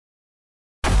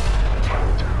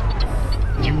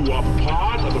You are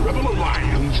part of the Rebel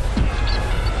Alliance.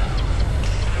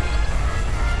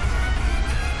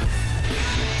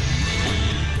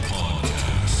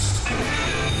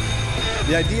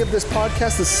 The idea of this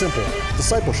podcast is simple: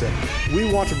 discipleship.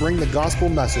 We want to bring the gospel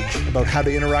message about how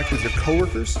to interact with your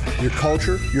coworkers, your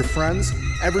culture, your friends,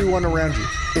 everyone around you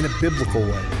in a biblical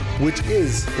way, which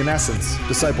is, in essence,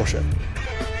 discipleship.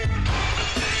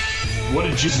 What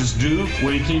did Jesus do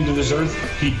when he came to this earth?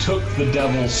 He took the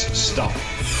devil's stuff.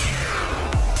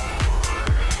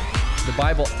 The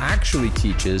Bible actually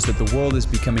teaches that the world is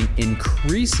becoming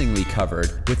increasingly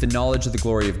covered with the knowledge of the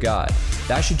glory of God.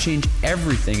 That should change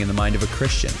everything in the mind of a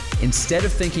Christian. Instead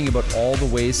of thinking about all the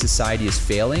ways society is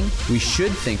failing, we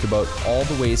should think about all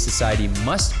the ways society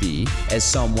must be, as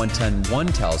Psalm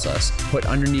 110:1 tells us, put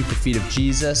underneath the feet of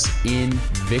Jesus in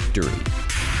victory.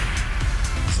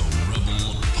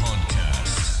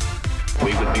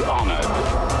 We would be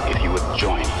honored if you would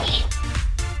join us.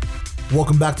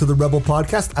 Welcome back to the Rebel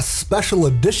Podcast, a special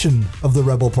edition of the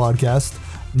Rebel Podcast.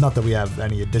 Not that we have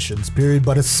any editions, period,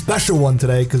 but a special one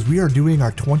today because we are doing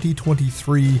our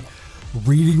 2023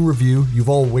 reading review. You've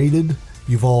all waited.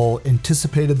 You've all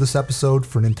anticipated this episode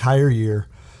for an entire year,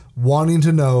 wanting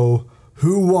to know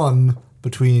who won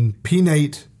between P.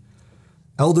 Nate,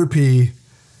 Elder P,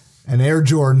 and Air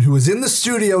Jordan, who is in the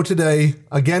studio today,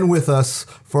 again with us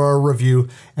for our review.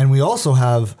 And we also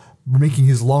have, making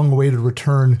his long-awaited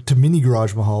return to Mini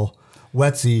Garage Mahal,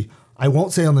 Wetsy. I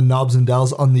won't say on the knobs and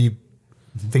dials, on the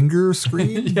finger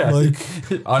screen. Yeah.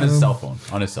 On his cell phone.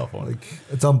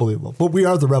 It's unbelievable. But we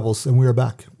are the Rebels, and we are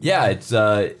back. Yeah, it's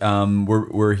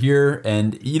we're here,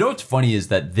 and you know what's funny is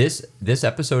that this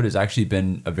episode has actually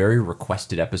been a very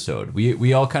requested episode.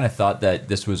 We all kind of thought that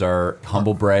this was our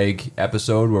humble brag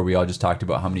episode where we all just talked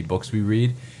about how many books we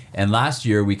read. And last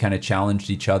year we kind of challenged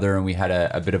each other, and we had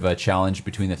a bit of a challenge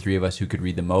between the three of us who could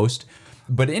read the most.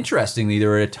 But interestingly, there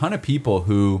were a ton of people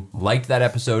who liked that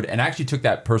episode and actually took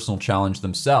that personal challenge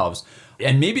themselves.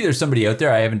 And maybe there's somebody out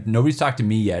there, nobody's talked to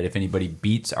me yet if anybody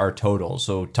beats our total.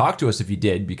 So talk to us if you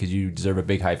did, because you deserve a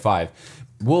big high five.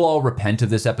 We'll all repent of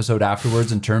this episode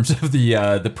afterwards in terms of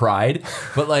the pride.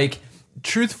 But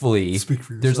truthfully,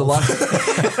 there's a lot.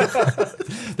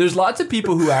 There's lots of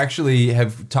people who actually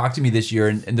have talked to me this year,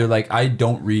 and they're like, I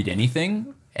don't read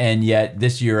anything. And yet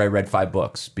this year I read 5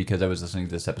 books because I was listening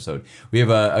to this episode. We have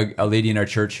a lady in our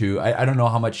church who, I don't know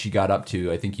how much she got up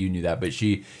to. I think you knew that. But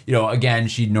she, again,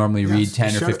 she'd normally read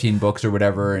 10 or 15 books or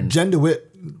whatever. And Jen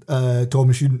DeWitt told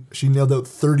me she nailed out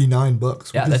 39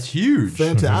 books. Yeah, that's huge.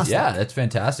 Fantastic. Yeah, that's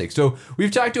fantastic. So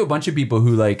we've talked to a bunch of people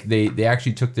who they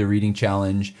actually took the reading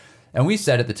challenge. And we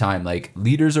said at the time,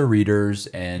 leaders are readers,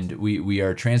 and we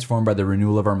are transformed by the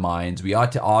renewal of our minds. We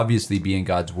ought to obviously be in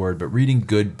God's Word, but reading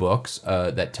good books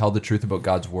that tell the truth about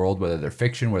God's world, whether they're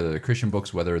fiction, whether they're Christian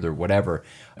books, whether they're whatever,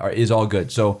 is all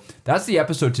good. So that's the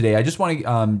episode today. I just want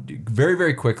to very,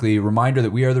 very quickly, reminder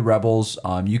that we are the Rebels.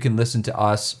 You can listen to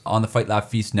us on the Fight Laugh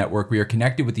Feast Network. We are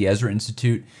connected with the Ezra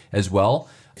Institute as well.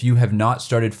 If you have not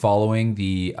started following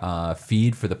the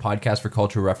feed for the Podcast for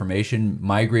Cultural Reformation,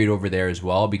 migrate over there as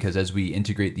well, because as we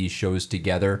integrate these shows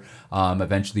together,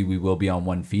 eventually we will be on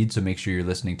one feed, so make sure you're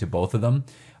listening to both of them.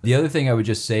 The other thing I would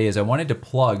just say is I wanted to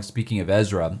plug, speaking of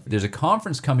Ezra, there's a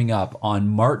conference coming up on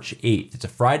March 8th. It's a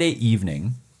Friday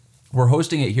evening. We're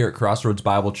hosting it here at Crossroads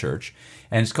Bible Church,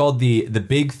 and it's called the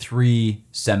Big Three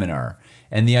Seminar.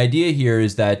 And the idea here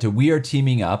is that we are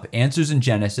teaming up Answers in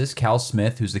Genesis, Cal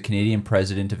Smith, who's the Canadian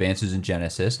president of Answers in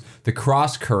Genesis, the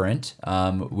Cross Current,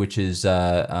 which is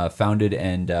founded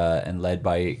and led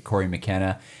by Corey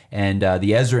McKenna, and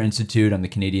the Ezra Institute. I'm the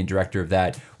Canadian director of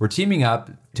that. We're teaming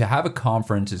up to have a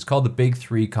conference. It's called the Big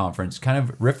Three Conference, kind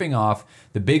of riffing off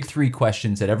the big 3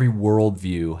 questions that every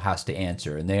worldview has to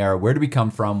answer. And they are, where do we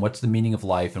come from? What's the meaning of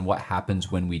life? And what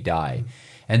happens when we die?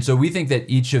 And so we think that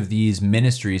each of these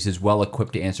ministries is well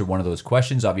equipped to answer one of those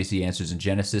questions. Obviously, Answers in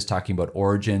Genesis, talking about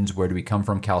origins, where do we come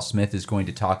from? Cal Smith is going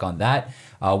to talk on that.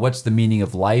 What's the meaning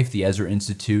of life? The Ezra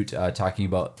Institute, talking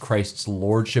about Christ's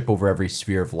lordship over every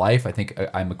sphere of life. I think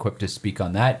I'm equipped to speak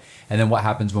on that. And then what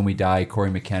happens when we die? Corey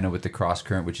McKenna with the Cross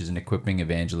Current, which is an equipping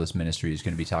evangelist ministry, is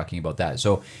going to be talking about that.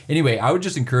 So anyway, I would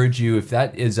just encourage you, if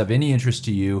that is of any interest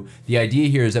to you, the idea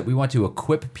here is that we want to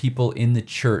equip people in the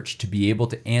church to be able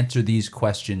to answer these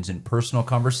questions in personal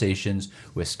conversations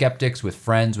with skeptics, with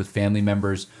friends, with family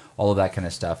members, all of that kind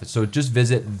of stuff. So just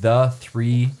visit the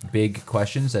 3 big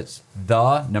questions. That's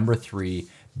the number 3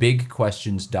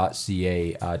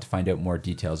 bigquestions.ca to find out more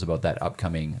details about that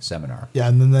upcoming seminar. Yeah,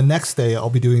 and then the next day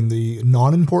I'll be doing the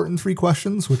non-important 3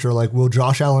 questions, which are will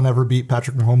Josh Allen ever beat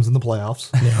Patrick Mahomes in the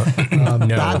playoffs? No.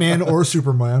 Batman or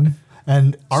Superman?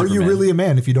 And are you Superman. really a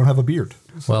man if you don't have a beard?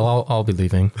 Well, I'll be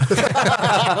leaving.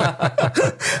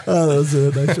 That's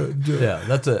a nice joke. Yeah,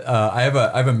 that's I have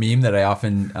a meme that I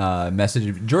often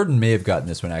message. Jordan may have gotten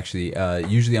this one actually.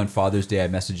 Usually on Father's Day, I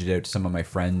message it out to some of my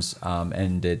friends,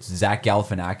 and it's Zach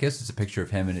Galifianakis. It's a picture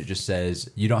of him, and it just says,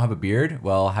 "You don't have a beard?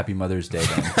 Well, happy Mother's Day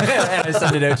then." And I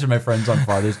send it out to my friends on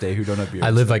Father's Day who don't have beards. I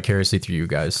live vicariously through you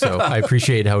guys, so I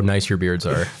appreciate how nice your beards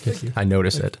are. I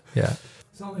notice it. Yeah.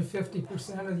 It's only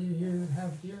 50% of you here that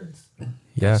have beards.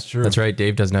 Yeah, That's true. That's right.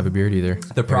 Dave doesn't have a beard either.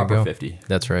 The There you proper go. 50.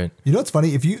 That's right. You know what's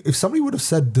funny? If somebody would have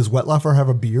said, "Does Wetlaufer have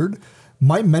a beard?"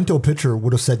 My mental picture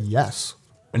would have said yes.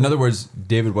 In other words,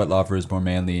 David Wetlaufer is more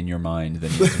manly in your mind than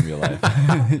he is in real life.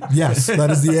 Yes, that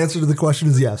is the answer to the question.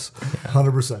 Is yes,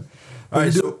 100%. All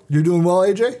right, You're doing well,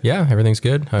 AJ. Yeah, everything's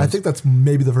good. I think that's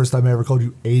maybe the first time I ever called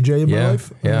you AJ in my Yeah,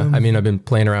 life. yeah. I mean, I've been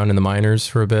playing around in the minors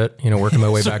for a bit, working my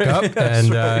way back up,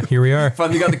 and here we are.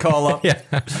 Finally got the call up. Yeah.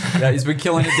 Yeah, he's been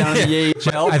killing it down in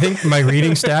the AHL. I think my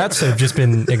reading stats have just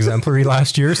been exemplary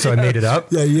last year, so I made it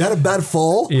up. Yeah, you had a bad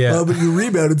fall, Yeah. but you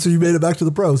rebounded, so you made it back to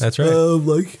the pros. That's right.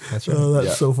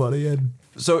 That's so funny. And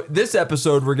So this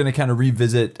episode, we're going to kind of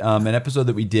revisit an episode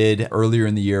that we did earlier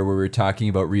in the year where we were talking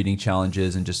about reading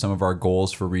challenges and just some of our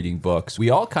goals for reading books. We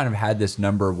all kind of had this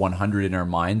number 100 in our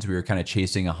minds. We were kind of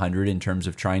chasing 100 in terms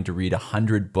of trying to read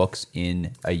 100 books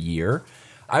in a year.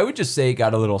 I would just say it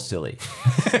got a little silly.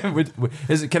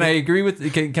 Can I agree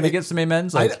with? Can I get some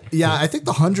amens? I think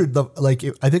the 100,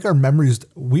 I think our memories,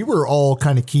 we were all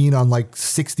kind of keen on like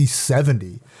 60,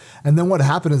 70. And then what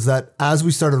happened is that as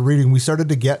we started reading, we started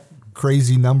to get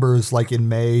crazy numbers like in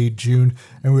May, June,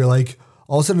 and we were like,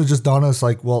 all of a sudden it just dawned on us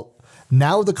like, well,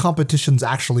 now the competition's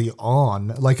actually on.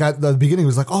 Like at the beginning it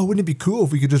was like, oh, wouldn't it be cool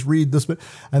if we could just read this bit?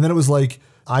 And then it was like,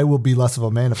 I will be less of a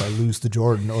man if I lose to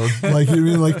Jordan, or like, you know what I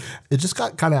mean? Like it just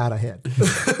got kind of out of hand.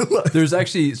 There's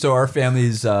actually, so our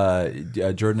families,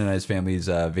 Jordan and I's families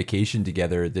vacation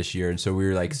together this year. And so we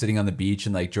were like sitting on the beach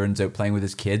and like Jordan's out playing with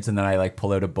his kids. And then I like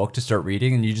pull out a book to start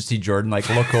reading and you just see Jordan like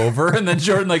look over and then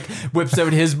Jordan like whips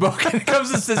out his book and comes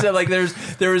and sits there. Like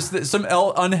there was some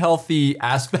unhealthy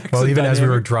aspects. Well, of even as we dynamic.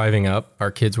 ware driving up,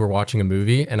 our kids were watching a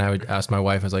movie, and I would ask my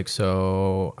wife, I was like,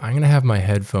 so I'm going to have my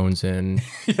headphones in,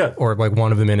 or like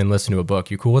one of them in and listen to a book.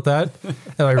 You cool with that?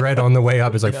 And I read on the way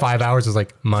up, it's like 5 hours, is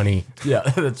like money. Yeah,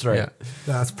 that's right. Yeah.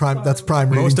 That's prime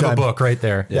reading Most of time. a book right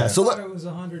there. Yeah. I So thought it was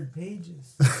 100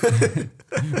 pages.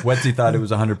 Wetsy thought it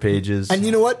was 100 pages. and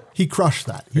you know what? He crushed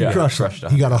that. He crushed crushed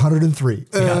it. He got 103.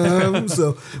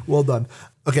 So well done.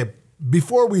 Okay.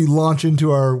 Before we launch into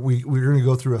we're going to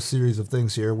go through a series of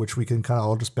things here, which we can kind of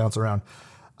all just bounce around.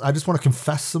 I just want to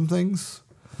confess some things.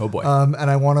 Oh boy. And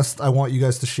I want you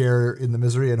guys to share in the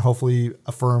misery and hopefully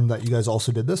affirm that you guys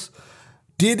also did this.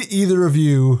 Did either of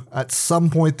you at some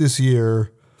point this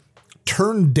year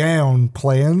turn down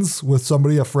plans with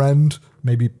somebody, a friend,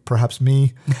 maybe perhaps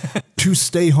me, to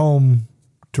stay home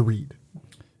to read?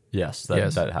 Yes,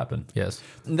 Yes. that happened. Yes.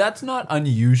 That's not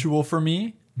unusual for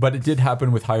me, but it did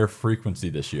happen with higher frequency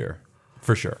this year,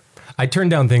 for sure. I turned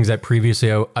down things that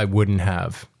previously I wouldn't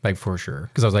have, like for sure.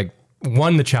 Because I was like,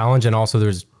 one, the challenge, and also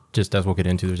there's just, as we'll get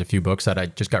into, there's a few books that I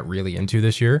just got really into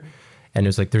this year. And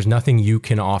it's like, there's nothing you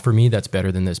can offer me that's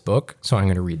better than this book. So I'm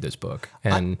going to read this book.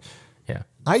 And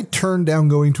I turned down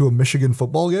going to a Michigan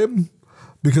football game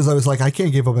because I was like, I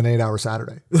can't give up an 8-hour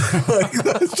Saturday. Like,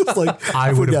 that's just like,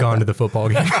 I would have gone to the football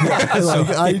game.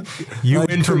 You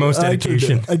win for most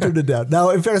dedication. I turned it down. Now,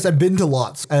 in fairness, I've been to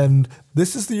lots, and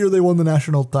this is the year they won the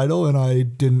national title, and I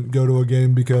didn't go to a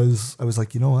game because I was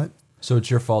like, you know what? So it's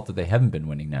your fault that they haven't been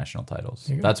winning national titles.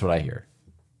 That's what I hear.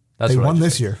 That's They what I won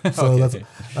just this think. year, so Okay.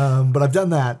 that's. But I've done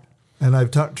that, and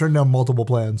I've turned down multiple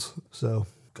plans. So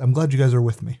I'm glad you guys are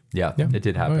with me. Yeah, it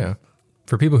did happen. Oh, yeah.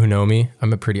 For people who know me,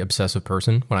 I'm a pretty obsessive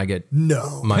person. When I get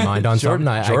No. my mind on Jordan-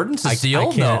 something, Jordan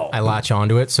Cecile? No. I latch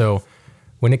onto it. So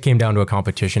when it came down to a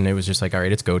competition, it was just like, all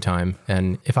right, it's go time.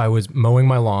 And if I was mowing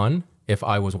my lawn, if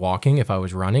I was walking, if I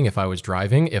was running, if I was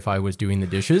driving, if I was doing the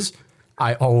dishes,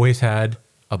 I always had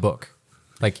a book.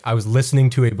 Like I was listening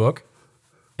to a book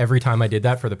every time I did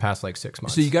that for the past like 6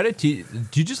 months. So you got to do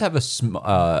you just have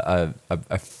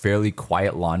a fairly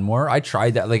quiet lawnmower? I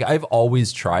tried that. Like I've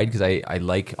always tried because I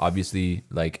like, obviously,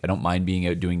 like I don't mind being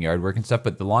out doing yard work and stuff,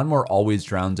 but the lawnmower always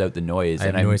drowns out the noise. I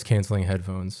have noise canceling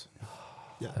headphones.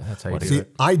 Yeah, that's how you do See,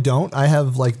 it. I don't. I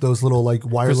have like those little like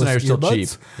wireless and I are still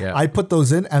earbuds. cheap. Yeah. I put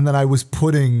those in, and then I was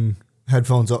putting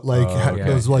headphones up, like okay.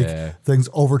 those like Yeah. things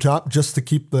over top just to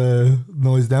keep the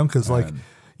noise down. Because like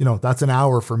that's an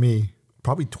hour for me,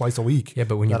 probably twice a week. Yeah,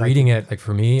 but when you're that I reading it, like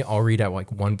for me, I'll read at like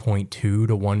 1.2 to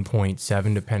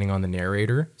 1.7 depending on the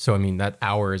narrator. So I mean that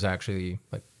hour is actually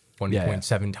like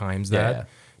 1.7 times that. Yeah.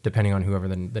 depending on whoever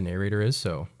the narrator is.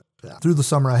 So Through the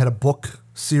summer, I had a book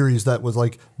series that was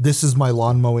like, this is my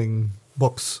lawn mowing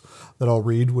books that I'll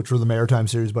read, which were the Maritime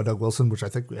series by Doug Wilson, which I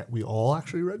think we all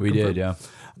actually read. We did, yeah.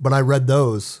 But I read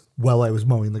those while I was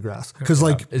mowing the grass. Because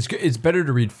like, It's better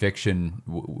to read fiction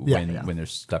when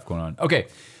there's stuff going on. Okay,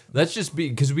 let's just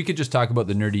because we could just talk about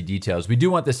the nerdy details. We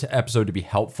do want this episode to be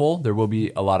helpful. There will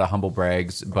be a lot of humble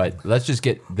brags, but let's just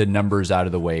get the numbers out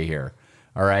of the way here.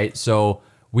 All right, so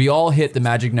we all hit the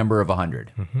magic number of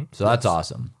 100. So that's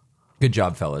awesome. Good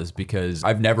job, fellas, because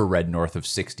I've never read north of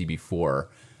 60 before.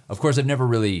 Of course, I've never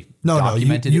really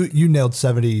documented it. You nailed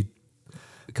 70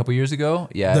 A couple years ago.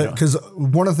 Yeah. Because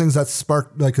one of the things that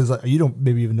sparked, like, because you don't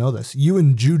maybe even know this, you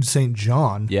and Jude St.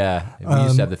 John. Yeah. We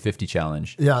used to have the 50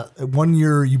 challenge. Yeah. One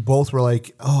year you both were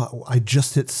like, oh, I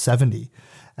just hit 70.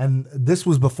 And this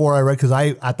was before I read, because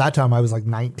at that time I was like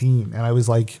 19 and I was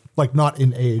like not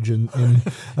in age and in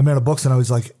amount of books. And I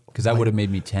was like, because that would have made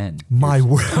me 10. My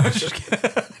word.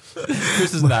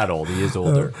 Chris isn't that old. He is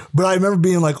older. But I remember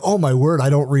being like, oh my word, I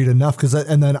don't read enough.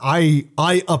 And then I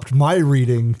upped my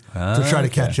reading to try to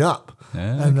catch up.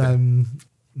 And then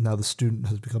now the student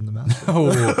has become the master.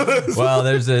 Well,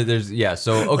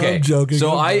 So, okay. I'm joking.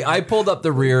 So I pulled up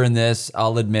the rear in this.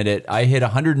 I'll admit it. I hit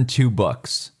 102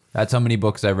 books. That's how many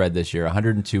books I read this year,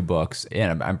 102 books.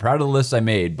 And I'm proud of the list I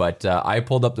made, but I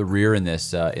pulled up the rear in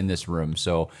this room.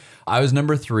 So I was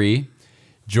number 3.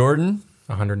 Jordan?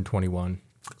 121.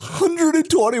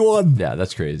 121. Yeah,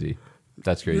 that's crazy.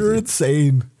 That's crazy. You're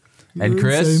insane. And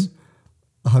Chris? Insane.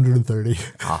 130.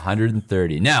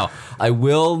 130. Now, I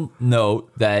will note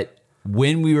that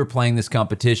when we were playing this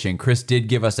competition, Chris did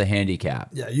give us a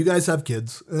handicap. Yeah, you guys have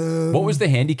kids. What was the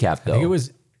handicap, though? I think it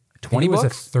was 20 books?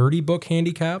 books? A 30-book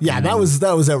handicap. Yeah, that was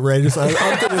outrageous. I'm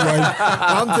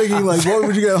thinking like, what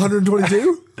would you get?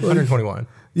 122? 121.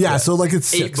 Yeah, so like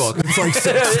it's 8 6. books. It's like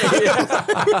 6.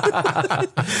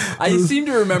 I seem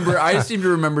to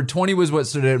remember 20 was what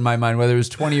stood out in my mind, whether it was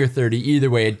 20 or 30. Either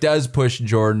way, it does push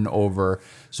Jordan over.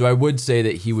 So I would say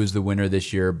that he was the winner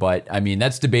this year, but I mean,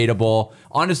 that's debatable.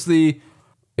 Honestly,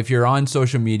 if you're on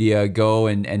social media, go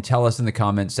and tell us in the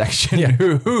comment section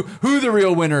who the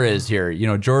real winner is here. You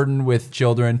know, Jordan with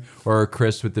children or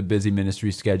Chris with the busy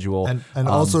ministry schedule. And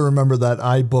also remember that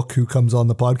I book who comes on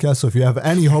the podcast. So if you have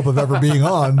any hope of ever being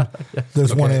on,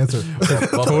 there's one answer.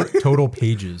 Total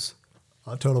pages.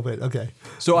 Total page. Okay.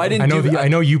 So I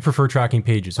know you prefer tracking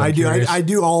pages. So I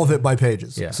do all of it by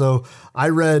pages. Yeah. So I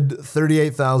read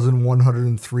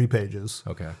 38,103 pages.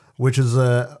 Okay. Which is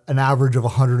an average of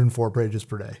 104 pages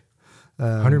per day.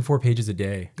 104 pages a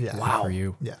day. Yeah. Wow. For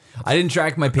you. Yeah. I didn't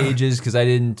track my pages because I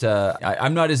didn't.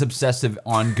 I'm not as obsessive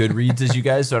on Goodreads as you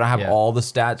guys, so I don't have all the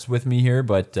stats with me here,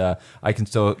 but I can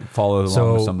still follow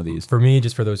along with some of these. For me,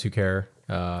 just for those who care,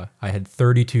 I had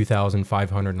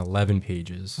 32,511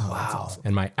 pages. Oh, wow. Awesome.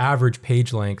 And my average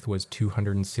page length was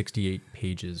 268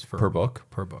 pages Per book?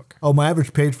 Per book. Oh, my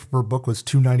average page per book was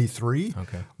 293.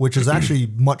 Okay. Which is actually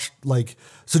much like,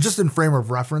 so just in frame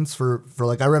of reference for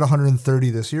like, I read 130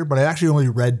 this year, but I actually only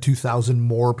read 2,000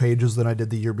 more pages than I did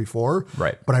the year before.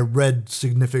 Right. But I read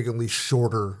significantly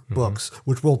shorter books,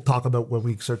 which we'll talk about when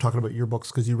we start talking about your books,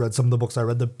 because you read some of the books I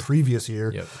read the previous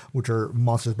year, which are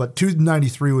monsters. But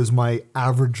 293 was my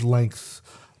average length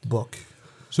book.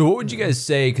 So what would you guys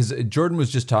say? Because Jordan was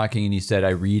just talking and he said, I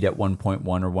read at 1.1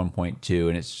 or 1.2.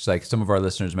 And it's just like some of our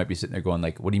listeners might be sitting there going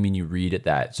like, what do you mean you read at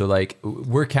that? So like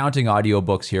we're counting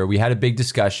audiobooks here. We had a big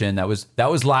discussion. That was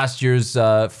last year's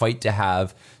fight to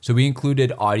have. So we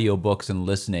included audiobooks and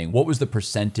listening. What was the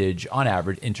percentage on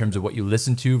average in terms of what you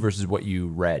listened to versus what you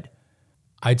read?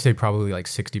 I'd say probably like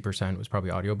 60% was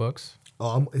probably audiobooks.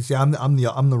 See, I'm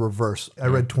the reverse. I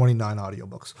read 29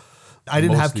 audiobooks. I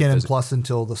didn't have Canon Plus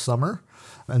until the summer.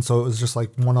 And so it was just like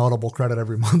one Audible credit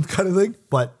every month kind of thing.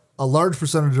 But a large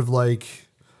percentage of like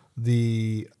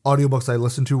the audiobooks I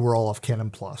listened to were all off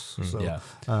Canon Plus. So yeah,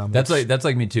 that's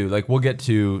like me too. Like we'll get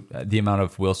to the amount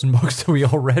of Wilson books that we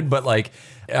all read, but like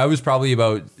I was probably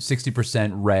about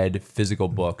 60% read physical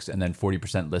books and then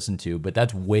 40% listened to, but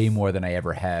that's way more than I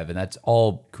ever have. And that's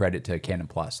all credit to Canon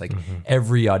Plus. Like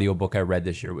every audiobook I read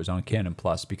this year was on Canon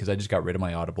Plus because I just got rid of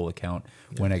my Audible account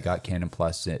when I got Canon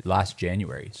Plus last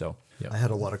January. So I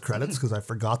had a lot of credits because I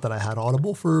forgot that I had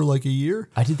Audible for like a year.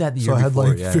 I did that the year before. So I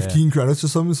had before. like 15 credits or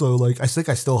something. So like I think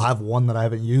I still have one that I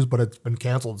haven't used, but it's been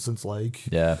canceled since like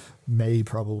May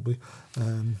probably.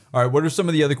 All right, what are some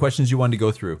of the other questions you wanted to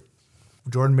go through?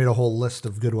 Jordan made a whole list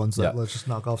of good ones. Let's just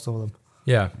knock off some of them.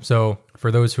 Yeah. So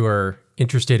for those who are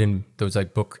interested in those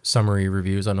like book summary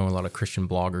reviews, I know a lot of Christian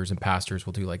bloggers and pastors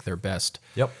will do like their best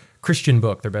Christian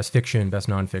book, their best fiction, best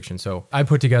nonfiction. So I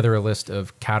put together a list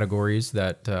of categories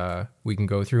that we can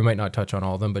go through. Might not touch on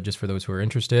all of them, but just for those who are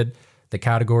interested, the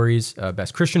categories: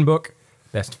 best Christian book,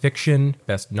 best fiction,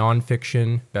 best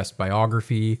nonfiction, best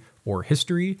biography or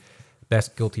history,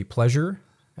 best guilty pleasure,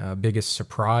 biggest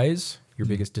surprise, your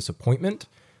biggest disappointment,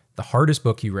 the hardest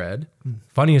book you read,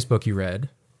 funniest book you read,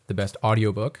 the best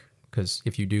audiobook, because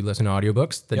if you do listen to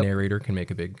audiobooks, the narrator can make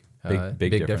a big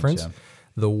difference. Yeah.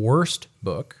 The worst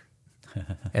book,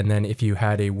 and then if you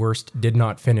had a worst did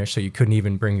not finish, so you couldn't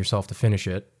even bring yourself to finish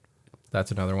it,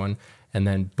 that's another one. And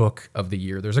then book of the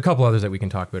year. There's a couple others that we can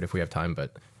talk about if we have time,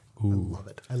 but I love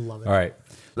it. I love it. All right,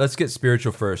 let's get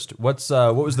spiritual first. What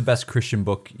was the best Christian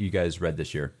book you guys read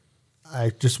this year?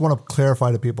 I just want to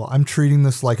clarify to people, I'm treating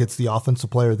this like it's the offensive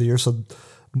player of the year. So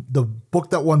the book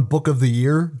that won book of the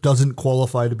year doesn't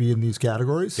qualify to be in these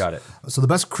categories. Got it. So the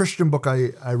best Christian book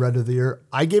I read of the year,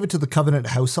 I gave it to The Covenant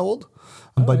Household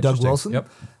by Doug Wilson. Yep.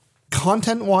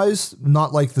 Content-wise,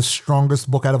 not like the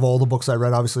strongest book out of all the books I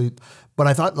read, obviously. But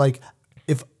I thought like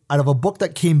if out of a book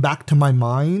that came back to my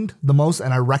mind the most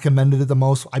and I recommended it the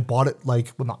most, I bought it like,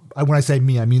 when I say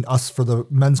me, I mean us for the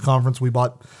men's conference. We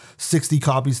bought 60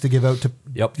 copies to give out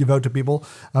to people.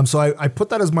 So I put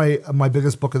that as my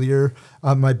biggest book of the year,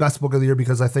 my best book of the year,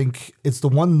 because I think it's the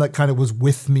one that kind of was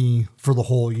with me for the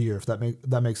whole year, if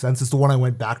that makes sense. It's the one I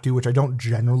went back to, which I don't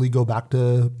generally go back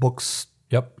to books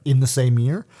in the same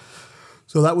year.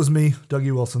 So that was me,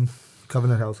 Dougie Wilson,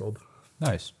 Covenant Household.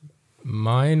 Nice.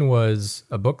 Mine was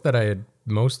a book that I had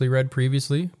mostly read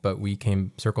previously, but we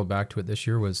circled back to it this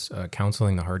year, was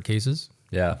Counseling the Hard Cases.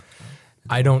 Yeah.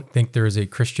 I don't think there is a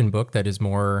Christian book that is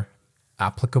more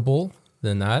applicable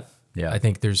than that. Yeah. I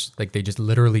think there's like, they just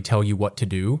literally tell you what to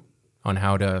do on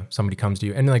how somebody comes to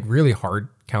you, and like really hard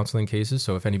counseling cases.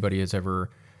 So if anybody has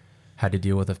ever had to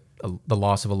deal with the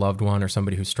loss of a loved one, or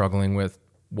somebody who's struggling with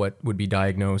what would be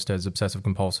diagnosed as obsessive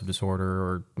compulsive disorder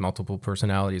or multiple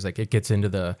personalities, like it gets into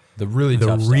the really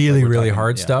tough stuff, really, like really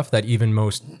hard stuff that even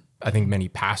I think many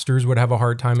pastors would have a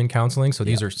hard time in counseling. So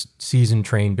these are seasoned,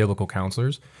 trained biblical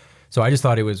counselors. So I just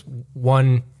thought it was,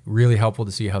 one, really helpful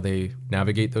to see how they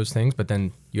navigate those things, but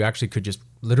then you actually could just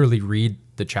literally read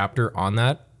the chapter on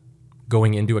that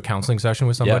going into a counseling session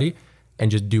with somebody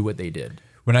and just do what they did.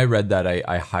 When I read that,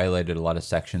 I highlighted a lot of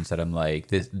sections that I'm like,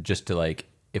 this just to like,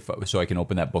 so I can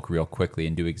open that book real quickly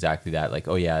and do exactly that. Like,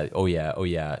 oh yeah.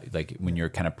 Like when you're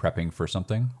kind of prepping for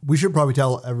something. We should probably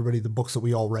tell everybody the books that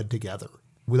we all read together.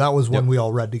 That was one we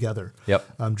all read together.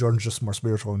 Yep. Jordan's just more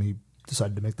spiritual, and he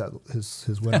decided to make that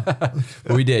his win.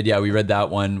 Well, we did. Yeah, we read that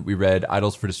one. We read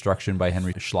Idols for Destruction by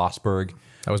Henry Schlossberg.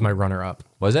 That was my runner-up.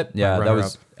 Was it? Yeah, that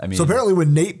was. I mean, so apparently,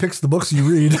 when Nate picks the books you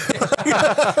read,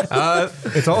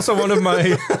 it's also one of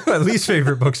my least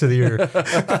favorite books of the year.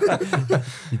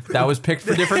 That was picked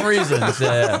for different reasons.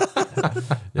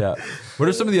 Yeah. What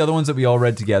are some of the other ones that we all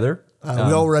read together?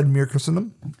 we all read Mere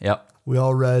Christendom. Yep. We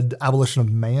all read Abolition of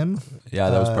Man. Yeah,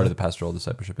 that was part of the pastoral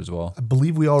discipleship as well. I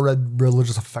believe we all read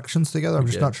Religious Affections together. I'm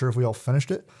just not sure if we all finished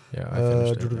it. Yeah, I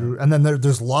finished it. Yeah. And then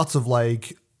there's lots of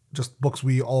like just books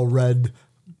we all read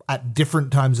at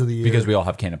different times of the year. Because we all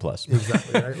have Canon Plus.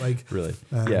 Exactly, right? Like really.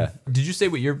 Yeah. Did you say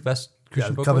what your best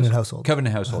Christian book Covenant was? Household.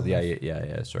 Covenant Household.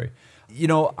 Yeah. Sorry. You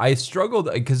know, I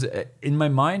struggled because in my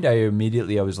mind, I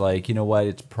was like, you know what?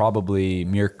 It's probably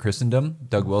Mere Christendom,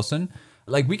 Doug Wilson.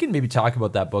 Like, we can maybe talk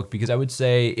about that book because I would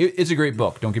say it's a great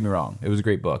book. Don't get me wrong. It was a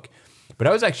great book. But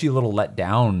I was actually a little let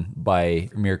down by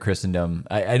Mere Christendom.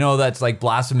 I know that's like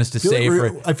blasphemous to say.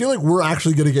 I feel like we're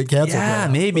actually going to get canceled. Yeah,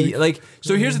 maybe.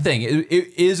 So here's the thing. It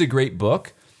is a great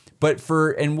book. But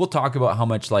and we'll talk about how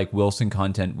much like Wilson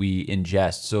content we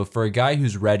ingest. So for a guy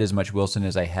who's read as much Wilson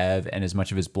as I have and as much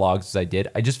of his blogs as I did,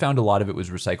 I just found a lot of it was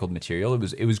recycled material.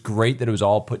 It was great that it was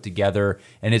all put together,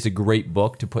 and it's a great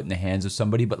book to put in the hands of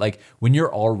somebody. But like when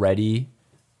you're already,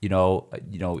 you know,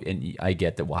 and I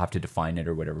get that we'll have to define it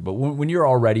or whatever. But when you're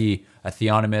already a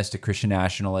theonomist, a Christian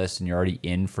nationalist, and you're already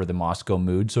in for the Moscow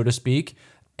mood, so to speak,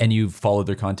 and you've followed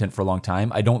their content for a long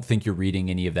time, I don't think you're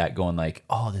reading any of that going like,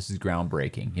 oh, this is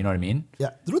groundbreaking. You know what I mean?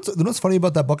 Yeah. You know what's funny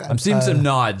about that book? I'm seeing some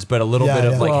nods, but a little bit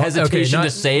of hesitation to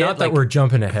say it. Not that we're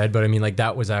jumping ahead, but I mean, like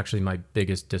that was actually my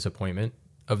biggest disappointment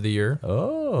of the year.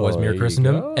 Was Mere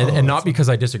Christendom. And not because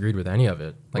I disagreed with any of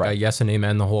it. Like I yes and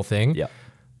amen the whole thing. Yeah.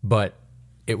 But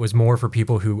it was more for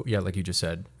people who, like you just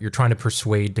said, you're trying to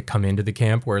persuade to come into the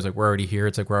camp, whereas like we're already here.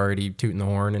 It's like we're already tooting the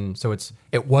horn. And so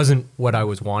it wasn't what I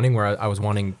was wanting, where I was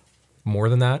wanting more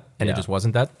than that, and Yeah. it just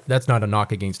wasn't that. That's not a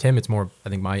knock against him. It's more, I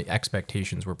think my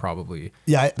expectations were probably.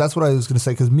 Yeah, that's what I was going to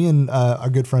say, because me and our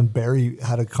good friend Barry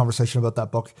had a conversation about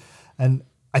that book. And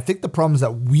I think the problem is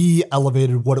that we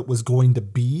elevated what it was going to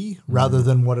be rather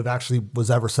than what it actually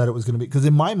was ever said it was going to be. Because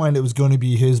in my mind, it was going to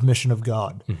be his mission of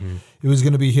God. It was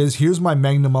going to be here's my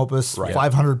magnum opus,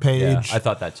 500 page. Yeah, I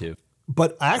thought that too.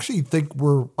 But I actually think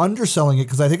we're underselling it,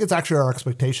 because I think it's actually our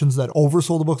expectations that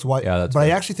oversold the books. Why? Yeah, that's but I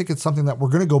fair. actually think it's something that we're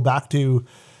going to go back to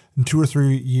in 2 or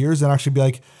 3 years and actually be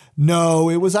like, no,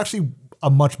 it was actually a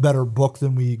much better book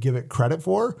than we give it credit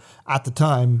for at the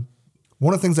time.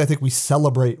 One of the things I think we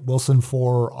celebrate Wilson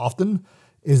for often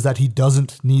is that he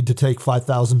doesn't need to take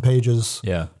 5,000 pages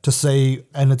to say,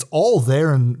 and it's all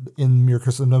there in Mere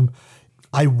Christendom.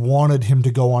 I wanted him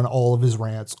to go on all of his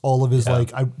rants, all of his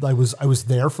I was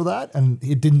there for that, and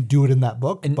it didn't do it in that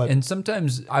book. And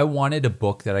sometimes I wanted a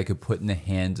book that I could put in the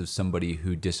hands of somebody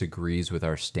who disagrees with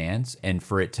our stance, and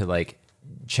for it to like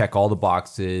check all the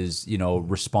boxes,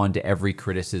 respond to every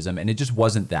criticism. And it just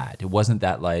wasn't that. It wasn't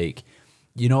that like,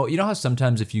 you know how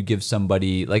sometimes if you give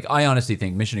somebody, like, I honestly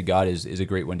think Mission of God is a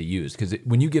great one to use, because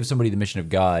when you give somebody the Mission of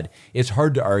God, it's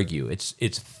hard to argue. It's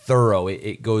thorough.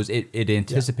 It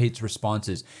anticipates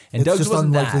responses. And it's Doug's just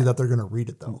wasn't unlikely that they're going to read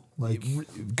it though. Like,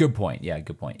 good point. Yeah,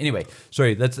 good point. Anyway,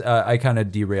 sorry, I kind of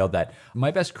derailed that.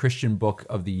 My best Christian book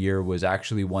of the year was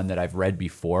actually one that I've read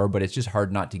before, but it's just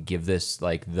hard not to give this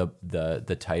like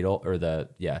the title or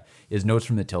is Notes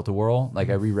from the Tilt-A-Whirl. Like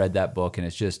I reread that book, and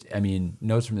it's just,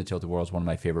 Notes from the Tilt-A-Whirl is one of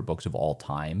my favorite books of all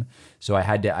time. So I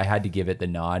had to give it the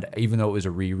nod, even though it was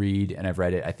a reread and I've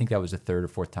read it. I think that was the 3rd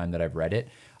or 4th time that I've read it.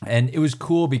 And it was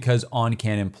cool because on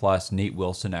Canon Plus, Nate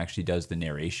Wilson actually does the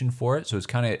narration for it. So it's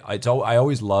I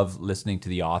always love listening to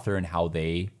the author and how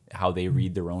they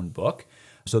read their own book.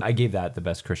 So I gave that the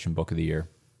best Christian book of the year.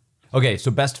 Okay, so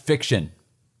best fiction.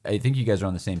 I think you guys are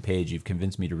on the same page. You've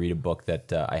convinced me to read a book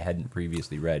that I hadn't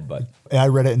previously read, but I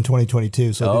read it in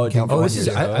 2022, so it didn't count. Oh,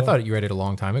 I thought you read it a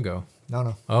long time ago.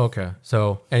 No. Oh, okay.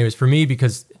 So, anyways, for me,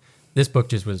 because this book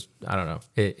just was, I don't know,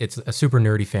 it's a super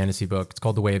nerdy fantasy book. It's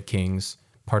called The Way of Kings,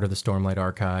 part of the Stormlight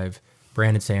Archive.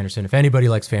 Brandon Sanderson. If anybody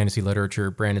likes fantasy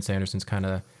literature, Brandon Sanderson's kind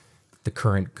of the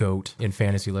current GOAT in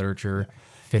fantasy literature.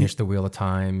 Finished The Wheel of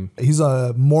Time. He's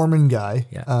a Mormon guy.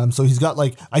 Yeah. So he's got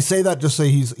like, I say that just say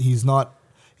he's not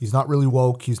really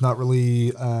woke. He's not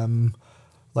really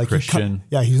like Christian.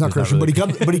 He's not Christian, really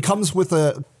but he comes with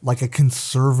a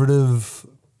conservative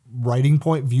writing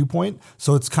viewpoint.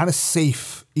 So it's kind of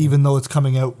safe, even though it's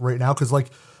coming out right now. Because like,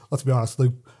 let's be honest,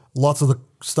 like lots of the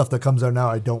stuff that comes out now,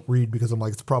 I don't read because I'm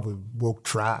like, it's probably woke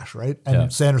trash, right?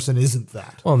 And Sanderson isn't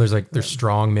that. Well, and there's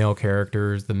strong male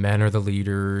characters. The men are the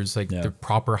leaders, the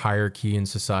proper hierarchy in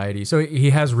society. So he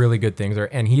has really good things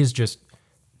there, and he is just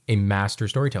a master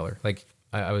storyteller. Like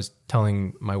I was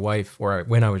telling my wife,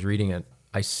 when I was reading it,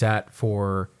 I sat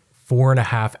for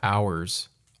 4.5 hours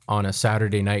on a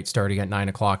Saturday night starting at 9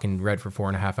 o'clock and read for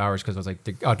 4.5 hours because I was like,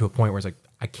 it got to a point where it's like,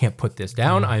 I can't put this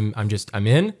down. I'm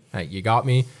in. You got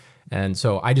me. And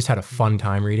so I just had a fun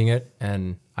time reading it,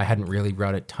 and I hadn't really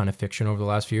read a ton of fiction over the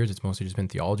last few years. It's mostly just been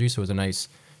theology, so it was a nice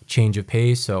change of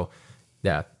pace. So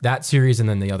yeah, that series, and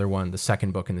then the other one, the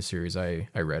second book in the series I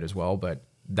read as well, but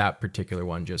that particular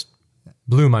one just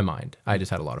blew my mind. I just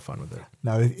had a lot of fun with it.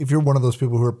 Now, if you're one of those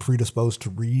people who are predisposed to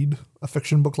read a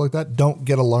fiction book like that, don't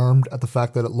get alarmed at the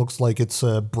fact that it looks like it's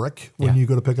a brick when you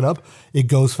go to pick it up. It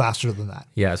goes faster than that.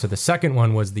 Yeah, so the second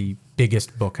one was the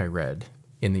biggest book I read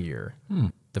in the year.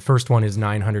 The first one is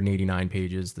 989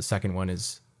 pages. The second one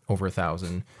is over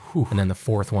 1,000. And then the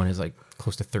fourth one is like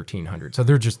close to 1,300. So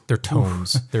they're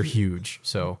tomes. They're huge.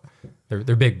 So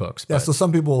they're big books. Yeah, but so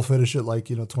some people will finish it like,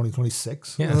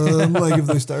 2026, like if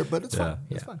they start, but it's fine.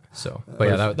 It's fine. So, but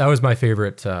yeah, that was my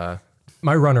favorite.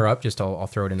 My runner-up, just I'll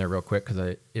throw it in there real quick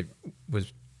because it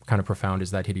was kind of profound,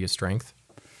 is That Hideous Strength.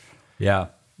 Yeah.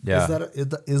 Yeah.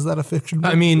 Is that a fiction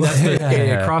book? I mean,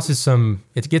 it crosses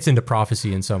it gets into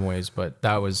prophecy in some ways, but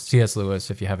that was C.S.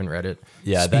 Lewis, if you haven't read it,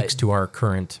 speaks to our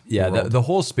current world. The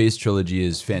whole space trilogy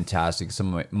is fantastic.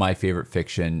 Some of my favorite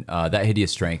fiction. That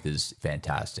Hideous Strength is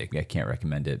fantastic. I can't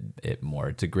recommend it more.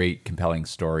 It's a great, compelling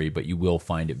story, but you will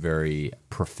find it very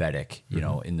prophetic,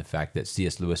 in the fact that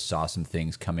C.S. Lewis saw some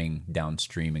things coming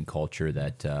downstream in culture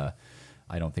that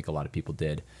I don't think a lot of people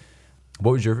did.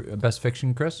 What was your best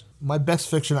fiction, Chris? My best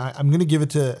fiction, I'm going to give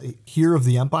it to Hero of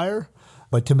the Empire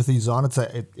by Timothy Zahn.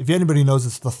 If anybody knows,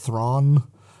 it's the Thrawn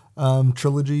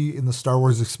trilogy in the Star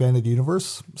Wars expanded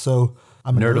universe. So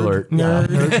I'm a nerd alert. Yeah,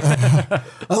 nerd.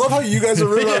 I love how you guys are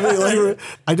really like,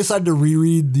 I decided to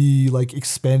reread the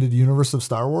expanded universe of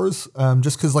Star Wars,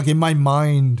 just because in my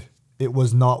mind it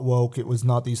was not woke, it was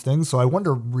not these things. So I wanted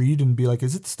to read and be like,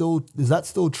 is that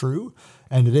still true?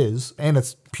 And it is, and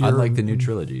it's pure. Unlike the new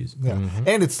trilogies. Yeah,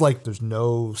 and it's like there's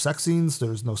no sex scenes,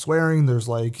 there's no swearing, there's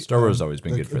like Star Wars has always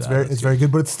been good for that. It's very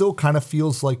good, but it still kind of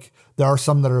feels like there are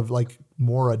some that are like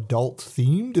more adult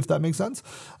themed, if that makes sense.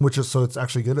 Which is so it's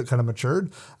actually good. It kind of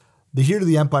matured. The Heir to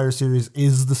the Empire series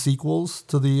is the sequels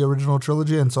to the original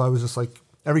trilogy, and so I was just like,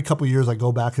 every couple of years I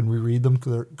go back and reread them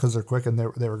because they're quick and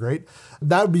they were great.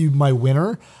 That would be my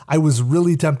winner. I was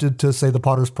really tempted to say The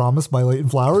Potter's Promise by Leighton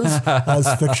Flowers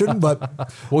as fiction,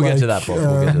 but we'll get to that book.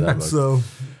 We'll get to that book. So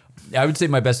I would say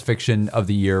my best fiction of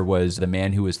the year was The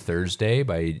Man Who Was Thursday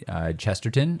by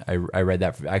Chesterton. I read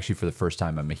that actually for the first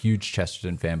time. I'm a huge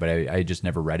Chesterton fan, but I just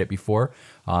never read it before.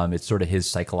 It's sort of his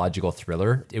psychological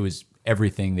thriller. It was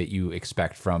everything that you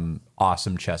expect from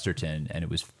awesome Chesterton, and it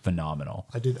was phenomenal.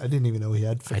 I didn't even know he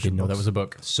had fiction. I didn't know that books. was a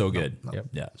book. So good. No. Yep.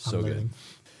 Yeah, so good. learning.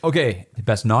 Okay,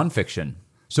 best nonfiction.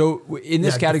 So in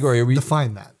this category, are we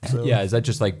define that? So. Yeah, is that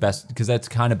just like best? Because that's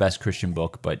kind of best Christian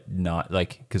book, but not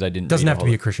like because I didn't. Doesn't read have to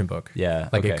be a Christian book. Yeah,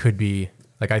 like okay. it could be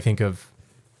like I think of.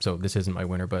 So this isn't my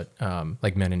winner, but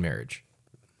like Men in Marriage.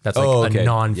 That's like a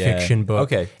nonfiction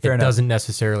book. Okay, fair it enough. doesn't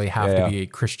necessarily have to be a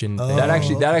Christian thing. That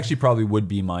actually probably would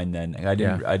be mine then. I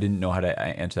didn't know how to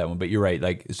answer that one, but you're right.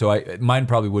 Like mine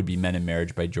probably would be Men in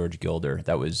Marriage by George Gilder.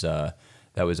 That was a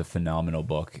phenomenal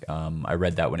book. I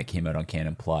read that when it came out on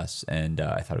Canon Plus, and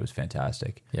I thought it was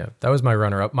fantastic. Yeah, that was my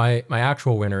runner-up. My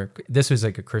actual winner. This was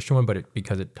like a Christian one, but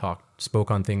because it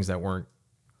spoke on things that weren't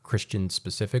Christian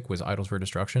specific, was Idols for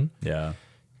Destruction. Yeah,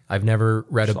 I've never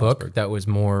read a book Schlossberg. that was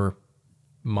more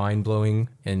mind-blowing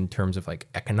in terms of like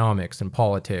economics and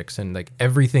politics and like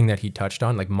everything that he touched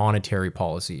on, like monetary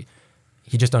policy.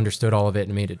 He just understood all of it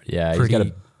and made it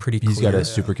pretty clear. He's got a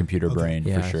supercomputer brain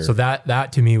for sure. So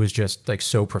that to me was just like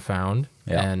so profound.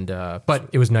 Yeah. And but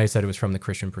it was nice that it was from the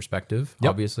Christian perspective,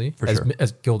 obviously, for sure.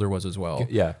 as Gilder was as well.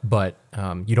 Yeah. But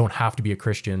you don't have to be a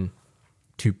Christian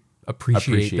to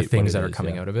appreciate the what things it that are is,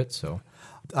 coming yeah. out of it. So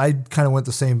I kind of went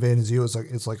the same vein as you.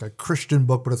 It's like a Christian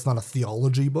book, but it's not a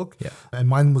theology book. Yeah. And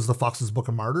mine was the Fox's Book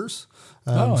of Martyrs.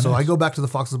 So I go back to the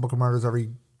Fox's Book of Martyrs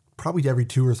probably every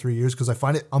 2 or 3 years because I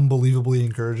find it unbelievably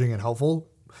encouraging and helpful.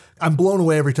 I'm blown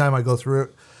away every time I go through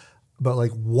it. But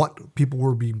like what people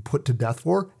were being put to death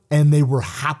for, and they were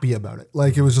happy about it.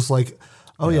 Like it was just like,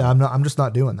 I'm just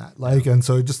not doing that. Like, and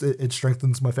so it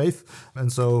strengthens my faith.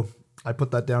 And so I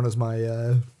put that down as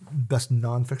my best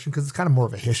nonfiction because it's kind of more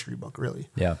of a history book, really.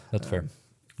 Yeah, that's fair.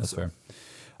 That's fair.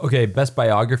 Okay, best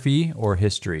biography or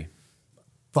history?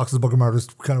 Fox's Book of Martyrs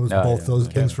kind of was both those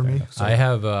things for me. So. I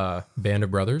have Band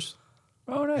of Brothers.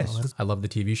 Oh, nice. I love the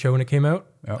TV show when it came out.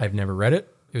 Oh. I've never read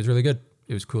it. It was really good.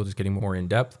 It was cool just getting more in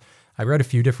depth. I read a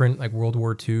few different like World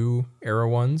War II era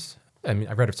ones. I mean,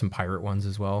 I read some pirate ones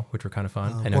as well, which were kind of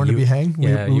fun. I know Born to Be Hanged?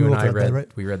 Yeah, We you and both I read that, read.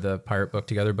 right? We read the pirate book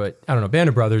together, but I don't know. Band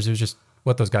of Brothers. It was just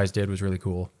what those guys did was really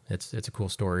cool. It's a cool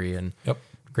story and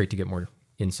great to get more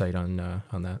insight on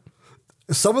that.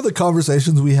 Some of the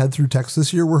conversations we had through text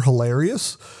this year were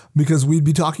hilarious because we'd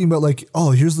be talking about like,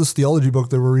 oh, here's this theology book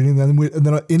that we're reading. And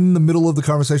then in the middle of the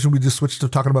conversation, we just switched to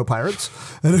talking about pirates.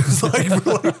 And it was like,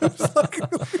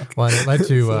 Well, I'd like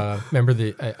to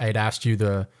remember I had asked you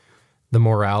the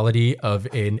morality of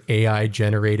an AI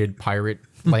generated pirate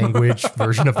language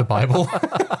version of the Bible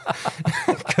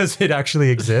because it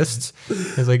actually exists.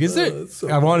 It's like, is it?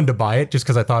 I wanted to buy it just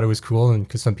because I thought it was cool and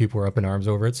because some people were up in arms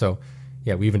over it. So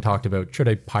yeah, we even talked about should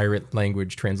a pirate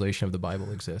language translation of the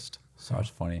Bible exist? So much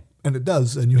funny. and it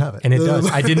does, and you have it. And it does.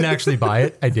 I didn't actually buy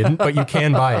it. I didn't, but you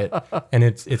can buy it, and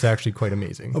it's actually quite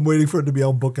amazing. I'm waiting for it to be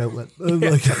on Book Outlet.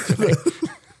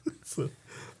 So,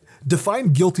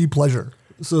 define guilty pleasure.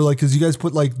 So, like, because you guys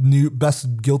put like new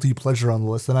best guilty pleasure on the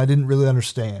list, and I didn't really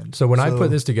understand. So when I put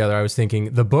this together, I was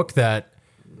thinking the book that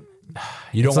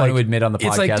You don't want to admit on the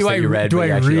podcast that you read. Do but I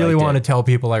you actually really liked want to it. tell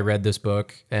people I read this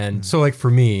book? And so, like, for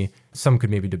me, some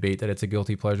could maybe debate that it's a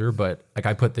guilty pleasure, but like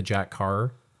I put the Jack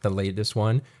Carr, the latest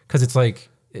one, because it's like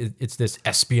it's this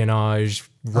espionage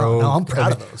rogue. No, I'm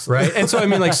proud of those. Right? And so, I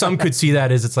mean, like, some could see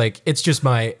that as it's like, it's just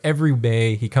my every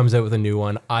May he comes out with a new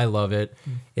one. I love it.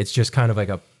 It's just kind of like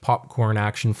a popcorn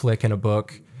action flick in a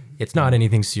book. It's not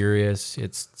anything serious.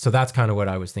 So that's kind of what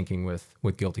I was thinking with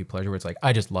guilty pleasure, where it's like,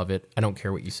 I just love it. I don't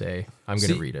care what you say. I'm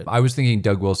going to read it. I was thinking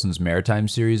Doug Wilson's Maritime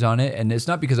series on it, and it's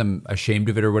not because I'm ashamed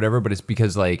of it or whatever, but it's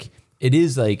because like it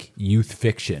is like youth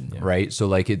fiction, right? So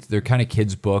like they're kind of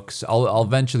kids books. I'll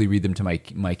eventually read them to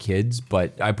my kids,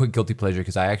 but I put guilty pleasure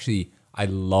because I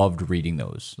loved reading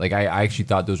those. Like I actually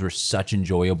thought those were such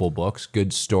enjoyable books,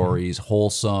 good stories,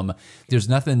 wholesome. There's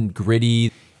nothing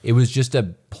gritty. it was just a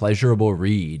pleasurable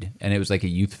read, and it was like a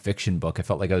youth fiction book. I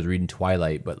felt like I was reading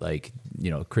Twilight, but like,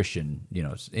 Christian,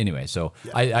 anyway. So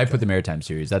I put the Maritime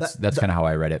series. That's kind of how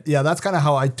I read it. Yeah, that's kind of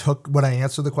how I took when I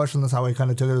answered the question. That's how I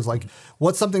kind of took it. It was like,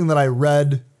 what's something that I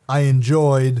read, I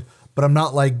enjoyed, but I'm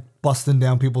not like busting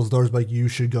down people's doors like, you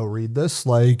should go read this,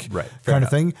 like kind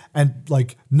of thing. And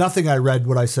like nothing I read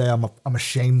would I say I'm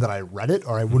ashamed that I read it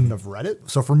or I wouldn't have read it.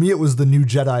 So for me, it was the New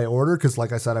Jedi Order, because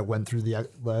like I said, I went through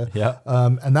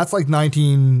and that's like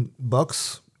 19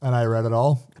 books, and I read it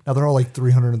all. Now they're all like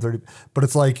 330, but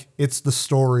it's like, it's the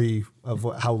story of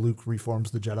how Luke reforms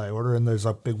the Jedi Order, and there's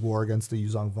a big war against the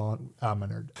Yuzong Vaughn. I'm a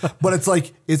nerd, but it's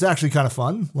like, it's actually kind of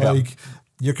fun. Like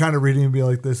you're kind of reading and be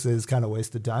like, this is kind of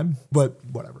wasted time, but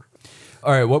whatever.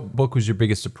 All right, what book was your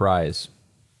biggest surprise?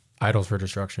 Idols for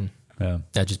Destruction. Yeah.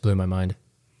 That just blew my mind.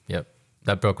 Yep.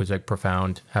 That book was like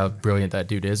profound. How brilliant that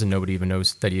dude is, and nobody even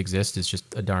knows that he exists. Is just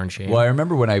a darn shame. Well, I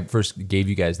remember when I first gave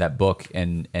you guys that book,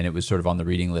 and it was sort of on the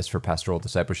reading list for pastoral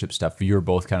discipleship stuff. You were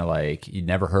both kind of like, you'd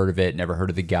never heard of it, never heard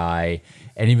of the guy,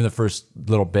 and even the first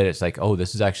little bit, it's like, oh,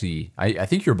 this is actually. I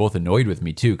think you were both annoyed with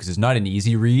me too, because it's not an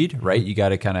easy read, right? You got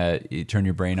to kind of turn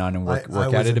your brain on and work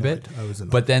at it a bit. I was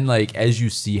annoyed. But then, like, as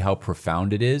you see how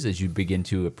profound it is, as you begin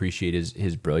to appreciate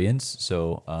his brilliance,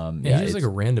 so he's just like a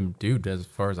random dude, as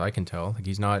far as I can tell. Like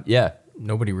he's not. Yeah.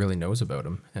 Nobody really knows about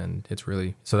him, and it's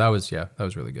really that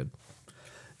was really good.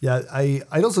 Yeah,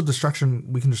 Idols of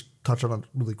Destruction, we can just touch on it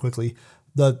really quickly.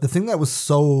 The thing that was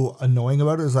so annoying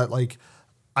about it is that, like,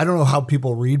 I don't know how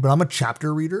people read, but I'm a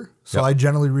chapter reader. So I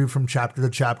generally read from chapter to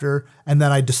chapter, and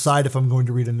then I decide if I'm going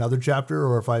to read another chapter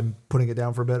or if I'm putting it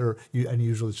down for a bit, and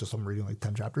usually it's just I'm reading like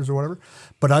 10 chapters or whatever.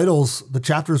 But Idols, the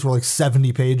chapters were like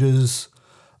 70 pages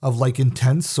of like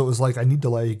intense. So it was like, I need to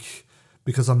like,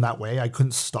 because I'm that way, I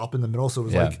couldn't stop in the middle. So it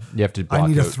was like, you have to I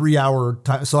need a 3-hour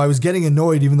time. So I was getting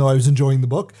annoyed even though I was enjoying the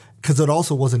book, because it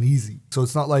also wasn't easy. So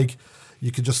it's not like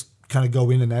you could just kind of go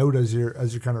in and out as you're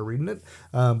kind of reading it.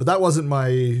 But that wasn't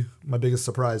my biggest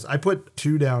surprise. I put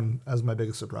 2 down as my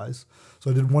biggest surprise.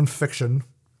 So I did 1 fiction.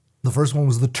 The first one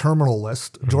was The Terminal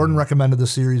List. Jordan recommended the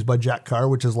series by Jack Carr,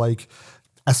 which is like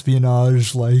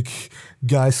espionage, like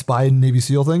guy spy and Navy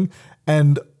SEAL thing.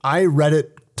 And I read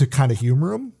it to kind of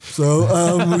humor him. So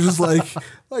I was just like,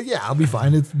 yeah, I'll be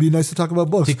fine. It'd be nice to talk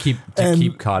about books. To keep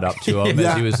caught up to him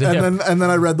as he was. And then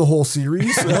I read the whole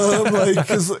series. Like,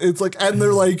 cause it's like, and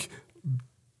they're like,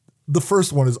 the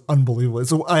first one is unbelievable.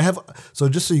 So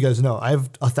just so you guys know, I have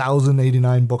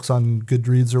 1,089 books on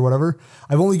Goodreads or whatever.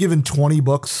 I've only given 20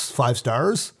 books 5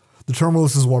 stars. The Terminal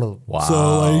List is one of them. Wow.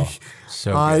 So like,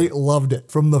 So I loved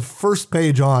it. From the first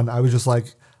page on, I was just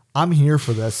like, I'm here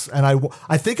for this. And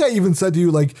I think I even said to you,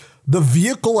 like, the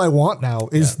vehicle I want now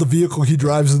is the vehicle he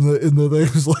drives in the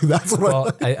things. Like, that's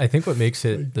what I think what makes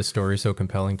the story so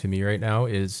compelling to me right now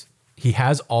is he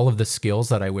has all of the skills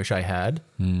that I wish I had,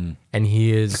 and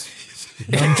he is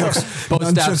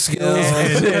nunchuck skills.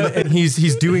 and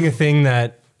he's doing a thing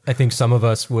that I think some of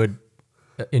us would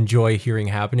enjoy hearing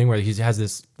happening, where he has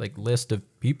this like list of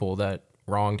people that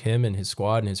wronged him and his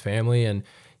squad and his family, and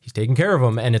he's taking care of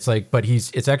them. And it's like, but he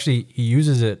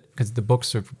uses it because the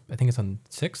books are, I think it's on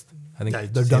 6th. I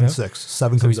think they're done 6.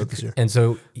 7 comes out this year. And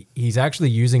so he's actually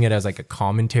using it as like a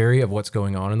commentary of what's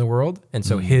going on in the world. And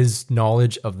so his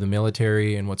knowledge of the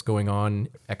military and what's going on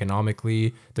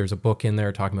economically, there's a book in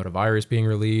there talking about a virus being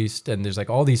released, and there's like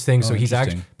all these things. So he's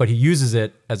actually, but he uses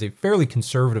it as a fairly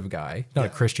conservative guy, not a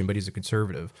Christian, but he's a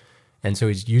conservative. And so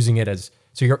he's using it as,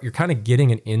 so you're kind of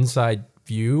getting an inside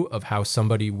view of how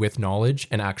somebody with knowledge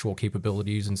and actual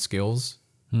capabilities and skills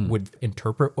would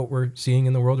interpret what we're seeing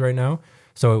in the world right now.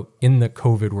 So in the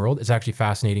COVID world, it's actually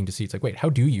fascinating to see. It's like, wait, how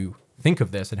do you think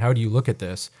of this, and how do you look at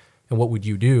this, and what would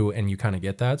you do? And you kind of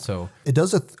get that. So it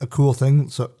does a cool thing.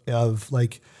 So of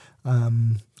like,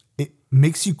 it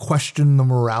makes you question the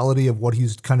morality of what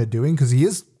he's kind of doing, because he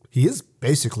is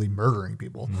basically murdering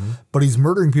people, but he's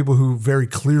murdering people who very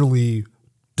clearly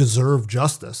deserve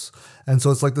justice. And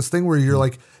so it's like this thing where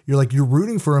you're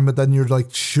rooting for him, but then you're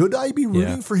like, should I be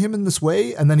rooting for him in this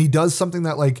way? And then he does something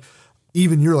that like,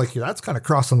 even you're like, that's kind of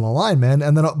crossing the line, man.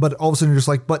 And then, but all of a sudden you're just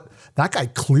like, but that guy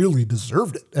clearly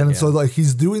deserved it. And so like,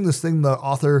 he's doing this thing, the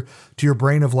author, to your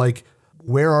brain of like,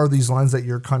 where are these lines that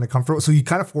you're kind of comfortable with? So he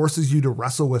kind of forces you to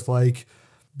wrestle with like,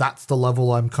 that's the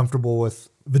level I'm comfortable with,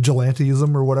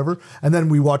 vigilantism or whatever. And then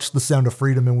we watched The Sound of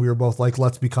Freedom, and we were both like,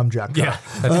 let's become Jack Carr.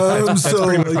 That's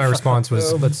pretty much my response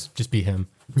was, let's just be him.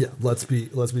 Yeah, let's be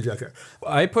Jack Carr.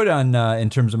 I put on, in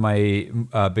terms of my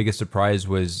biggest surprise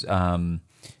was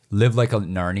Live Like a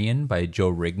Narnian by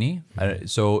Joe Rigney.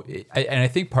 And I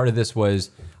think part of this was,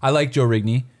 I like Joe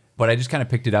Rigney, but I just kind of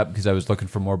picked it up because I was looking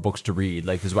for more books to read.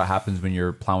 Like, this is what happens when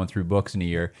you're plowing through books in a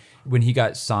year. When he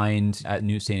got signed at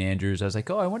New St. Andrews, I was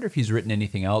like, oh, I wonder if he's written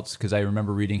anything else, because I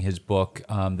remember reading his book,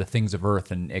 The Things of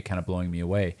Earth, and it kind of blowing me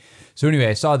away. So anyway,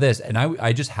 I saw this, and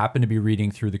I just happened to be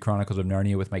reading through the Chronicles of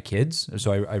Narnia with my kids.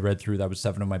 So I read through, that was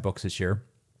 7 of my books this year,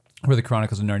 were the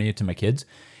Chronicles of Narnia to my kids.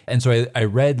 And so I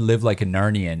read Live Like a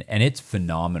Narnian, and it's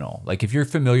phenomenal. Like, if you're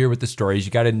familiar with the stories,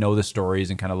 you got to know the stories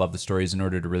and kind of love the stories in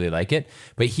order to really like it.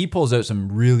 But he pulls out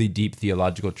some really deep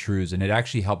theological truths, and it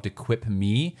actually helped equip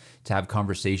me to have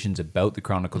conversations about the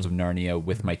Chronicles of Narnia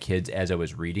with my kids as I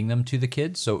was reading them to the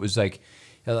kids. So it was like,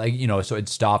 you know, so I'd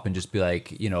stop and just be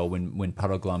like, you know, when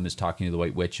Puddleglum is talking to the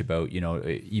White Witch about, you know,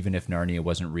 even if Narnia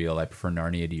wasn't real, I prefer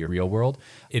Narnia to your real world.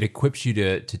 It equips you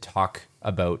to talk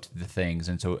about the things.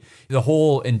 And so the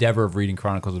whole endeavor of reading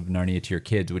Chronicles of Narnia to your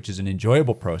kids, which is an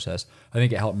enjoyable process, I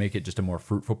think it helped make it just a more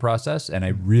fruitful process. And I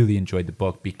really enjoyed the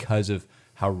book because of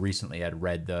how recently I'd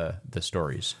read the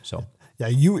stories. So yeah,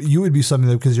 you would be something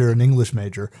that, because you're an English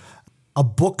major, a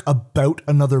book about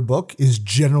another book is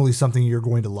generally something you're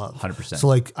going to love. 100%. So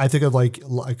like, I think of like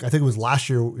I think it was last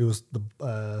year, it was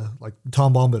the like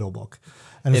Tom Bombadil book.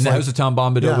 And In the like, House of Tom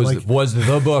Bombadil was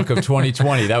the book of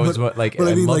 2020. That was what, like,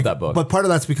 I love that book. But part of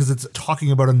that's because it's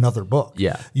talking about another book.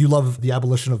 Yeah. You love The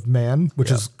Abolition of Man, which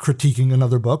is critiquing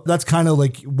another book. That's kind of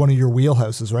like one of your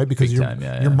wheelhouses, right? Because your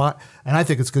mind, and I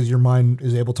think it's because your mind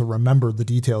is able to remember the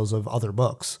details of other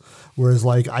books. Whereas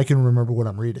like I can remember what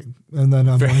I'm reading. And then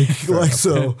I'm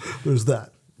so there's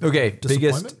that. Okay,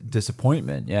 biggest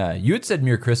disappointment. Yeah, you had said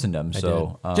Mere Christendom,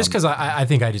 so just because I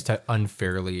think I just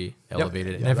unfairly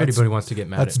elevated it. And if anybody wants to get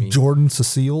mad at me, Jordan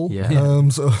Cecile. Yeah.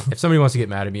 So if somebody wants to get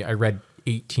mad at me, I read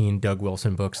 18 Doug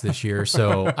Wilson books this year,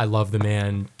 so I love the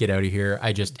man. Get out of here.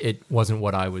 It wasn't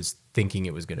what I was thinking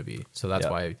it was going to be, so that's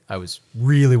why I was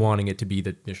really wanting it to be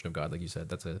the mission of God, like you said.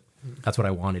 That's what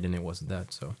I wanted, and it wasn't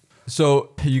that. So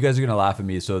you guys are going to laugh at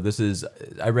me. So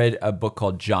I read a book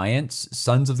called Giants,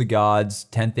 Sons of the Gods,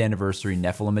 10th Anniversary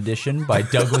Nephilim Edition by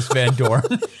Douglas Van Dorn.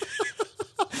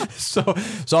 So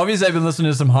obviously I've been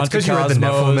listening to some Haunted Cosmos. Because you read the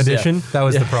Nephilim edition? That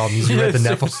was the problem. You read the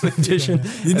Nephilim edition.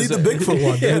 You need the Bigfoot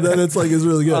one. And then it's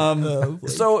really good.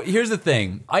 So here's the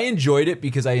thing. I enjoyed it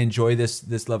because I enjoy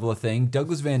this level of thing.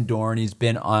 Douglas Van Dorn, he's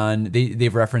been on,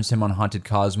 they've referenced him on Haunted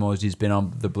Cosmos. He's been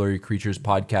on the Blurry Creatures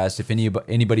podcast. If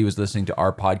anybody was listening to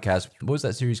our podcast, what was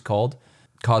that series called?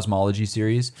 Cosmology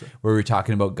series, where we were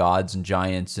talking about gods and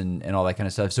giants and all that kind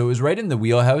of stuff. So it was right in the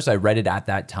wheelhouse. I read it at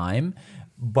that time.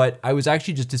 But I was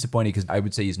actually just disappointed because I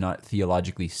would say he's not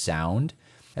theologically sound.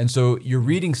 And so you're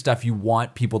reading stuff you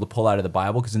want people to pull out of the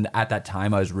Bible, because at that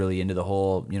time I was really into the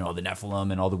whole, the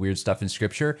Nephilim and all the weird stuff in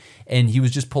scripture. And he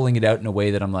was just pulling it out in a way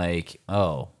that I'm like,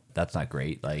 oh, that's not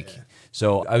great.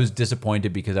 So I was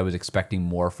disappointed because I was expecting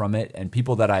more from it. And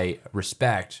people that I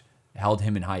respect held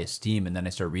him in high esteem. And then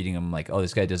I started reading him, I'm like, oh,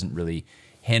 this guy doesn't really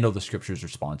handle the scriptures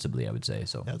responsibly, I would say.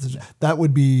 So that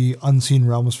would be Unseen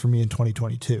Realms for me in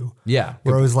 2022. Yeah.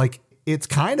 Where I was like, it's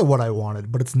kind of what I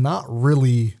wanted, but it's not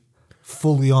really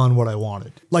fully on what I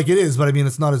wanted. Like it is, but I mean,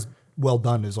 it's not as well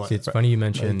done as it's funny you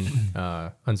mentioned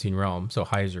Unseen Realm. So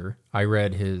Heiser, I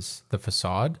read The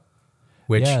Facade,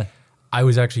 which I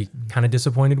was actually kind of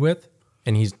disappointed with,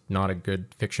 and he's not a good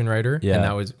fiction writer. Yeah. And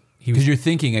that was, because you're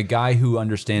thinking a guy who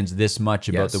understands this much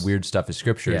about the weird stuff of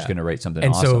scripture is going to write something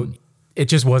awesome. So it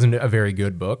just wasn't a very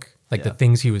good book. Like the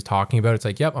things he was talking about, it's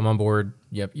like, yep, I'm on board.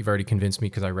 Yep, you've already convinced me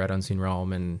because I read Unseen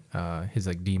Realm and his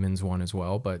Demons one as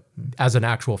well. But as an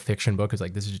actual fiction book, it's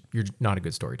like, you're not a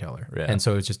good storyteller. Yeah. And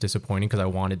so it's just disappointing because I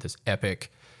wanted this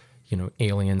epic,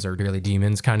 aliens are really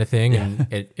demons kind of thing. Yeah. And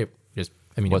it just,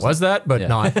 I mean, it was that, but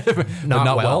not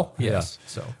well. Yes. Yeah.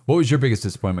 So what was your biggest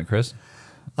disappointment, Chris?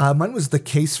 Mine was The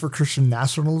Case for Christian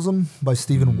Nationalism by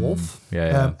Stephen Wolfe.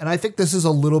 Yeah. And I think this is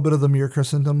a little bit of the Mere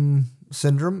Christendom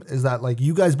syndrome, is that like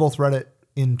you guys both read it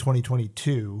in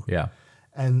 2022. Yeah.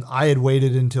 And I had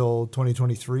waited until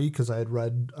 2023 because I had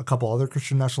read a couple other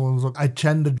Christian nationalism books. I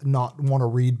tend to not want to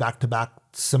read back-to-back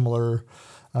similar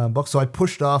books. So I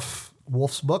pushed off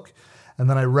Wolfe's book, and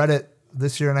then I read it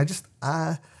this year, and I just...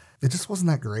 it just wasn't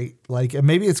that great. Like, and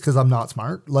maybe it's because I'm not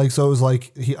smart. Like, so it was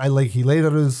like he laid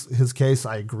out his case.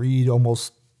 I agreed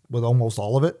with almost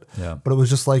all of it. Yeah. But it was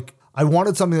just like I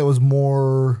wanted something that was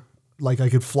more like I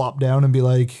could flop down and be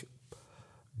like,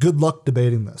 "Good luck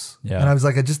debating this." Yeah. And I was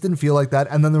like, I just didn't feel like that.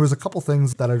 And then there was a couple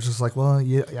things that I was just like, well,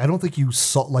 yeah, I don't think you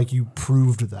saw you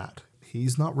proved that.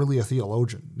 He's not really a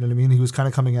theologian. You know what I mean? He was kind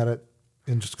of coming at it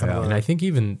in just kind of. And I think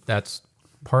even that's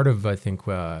part of, I think,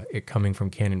 it coming from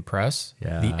Canon Press.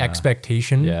 Yeah. The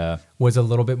expectation was a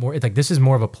little bit more. It's like this is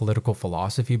more of a political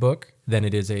philosophy book than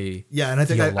it is a and I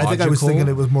think I was thinking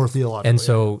it was more theological. And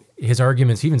so his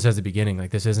arguments, he even says at the beginning,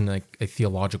 like this isn't like a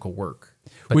theological work.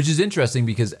 But which is interesting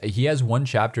because he has one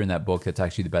chapter in that book that's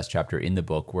actually the best chapter in the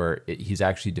book where he's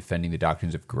actually defending the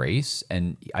doctrines of grace,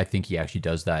 and I think he actually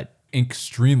does that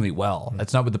extremely well.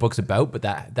 That's not what the book's about, but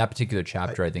that particular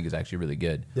chapter I think is actually really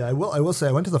good. Yeah, I will say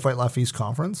I went to the Fight Laugh Feast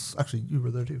conference. Actually, you were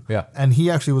there too. Yeah. And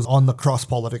he actually was on the Cross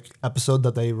Politic episode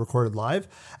that they recorded live,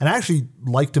 and I actually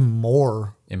liked him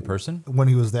more In person? when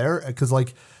he was there because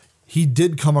like he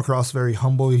did come across very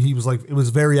humble. He was like, it was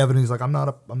very evident. He's like, I'm not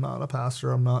a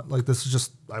pastor. I'm not like, this is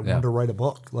just, I wanted to write a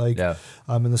book. Like,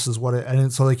 and this is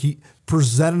what so like he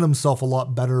presented himself a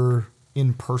lot better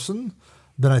in person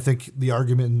than I think the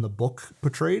argument in the book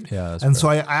portrayed. Yeah, that's and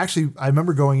fair. so I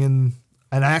remember going in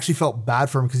and I actually felt bad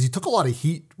for him because he took a lot of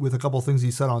heat with a couple of things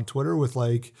he said on Twitter with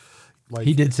like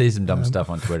he did say some dumb stuff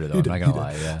on Twitter though. I'm not gonna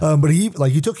lie. Yeah. But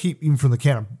he took heat even from the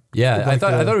canon. Yeah, Like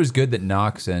I thought it was good that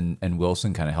Knox and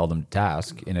Wilson kind of held him to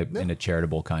task in a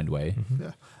charitable kind way.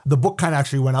 Yeah. The book kind of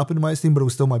actually went up in my esteem, but it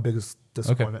was still my biggest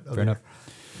disappointment. Fair enough.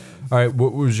 All right,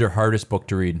 what was your hardest book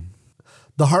to read?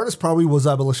 The hardest probably was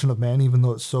Abolition of Man, even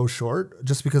though it's so short,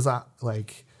 just because I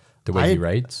like The way he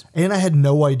writes? And I had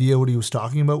no idea what he was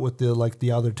talking about with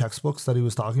the other textbooks that he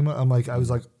was talking about. I was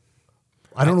like,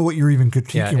 I don't know what you're even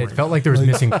critiquing. Yeah, it right felt now. like there was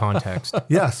missing context.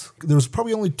 Yes. There was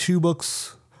probably only 2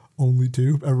 books, only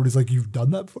 2. Everybody's like, you've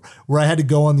done that before? Where I had to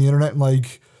go on the internet and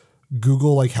like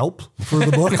Google like help for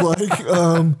the book.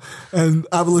 And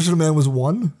Abolition of Man was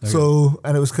one. Okay. So,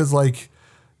 and it was because like,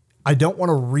 I don't want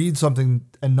to read something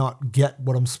and not get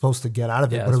what I'm supposed to get out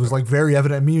of it. But it was like very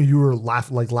evident. Me and you were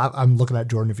laughing, I'm looking at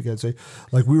Jordan, if you can say,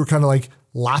 like we were kind of like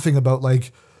laughing about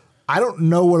like, I don't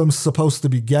know what I'm supposed to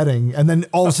be getting. And then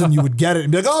all of a sudden you would get it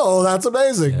and be like, oh, that's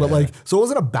amazing. Yeah. But like, so it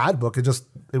wasn't a bad book. It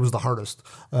was the hardest.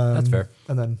 That's fair.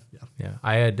 And then, Yeah.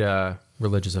 I had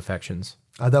Religious Affections.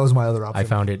 That was my other option. I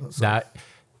found it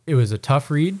it was a tough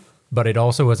read, but it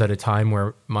also was at a time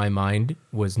where my mind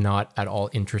was not at all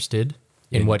interested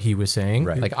in what he was saying.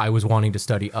 Right. Like I was wanting to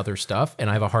study other stuff, and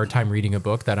I have a hard time reading a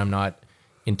book that I'm not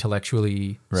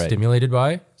intellectually stimulated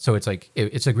by. So it's like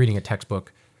it's like reading a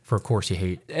textbook for a course you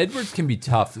hate. Edwards can be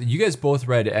tough. You guys both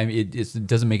read, I mean, it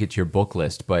doesn't make it to your book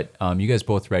list, but you guys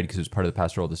both read, because it was part of the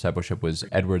pastoral discipleship, was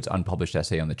Edwards' unpublished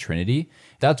essay on the Trinity.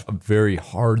 That's a very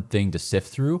hard thing to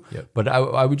sift through. Yep. But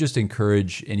I would just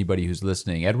encourage anybody who's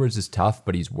listening, Edwards is tough,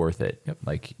 but he's worth it. Yep.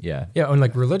 Like, yeah. Yeah, and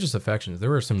like Religious Affections,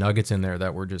 there were some nuggets in there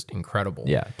that were just incredible.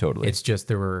 Yeah, totally. It's just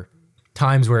there were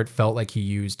times where it felt like he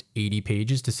used 80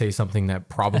 pages to say something that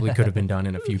probably could have been done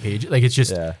in a few pages. Like it's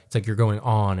just, it's like you're going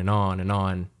on and on and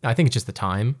on. I think it's just the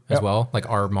time as well. Like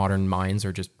our modern minds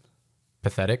are just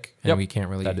pathetic and we can't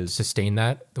really sustain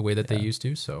that the way that they used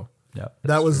to. So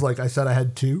that was like I said, I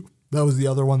had 2. That was the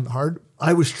other one hard.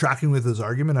 I was tracking with his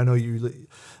argument. I know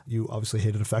you obviously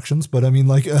hated Affections, but I mean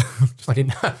like I did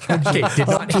not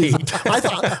hate. I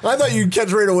thought you'd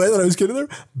catch right away that I was kidding there.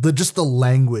 The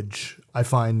language I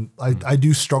find I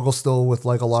do struggle still with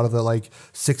like a lot of the like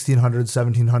 1600s,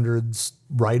 1700s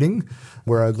writing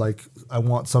where I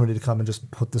want somebody to come and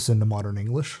just put this into modern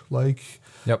English. Like,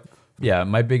 Yeah,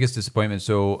 my biggest disappointment.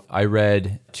 So I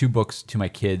read 2 books to my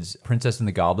kids, Princess and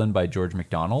the Goblin by George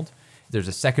MacDonald. There's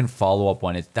a second follow-up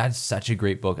one. That's such a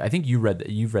great book. I think you've read that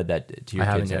to your kids. I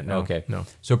haven't yet. No, okay. No.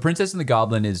 So Princess and the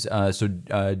Goblin is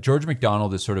George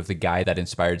MacDonald is sort of the guy that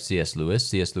inspired C.S. Lewis.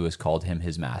 C.S. Lewis called him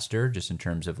his master, just in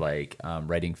terms of like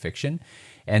writing fiction.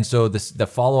 And so the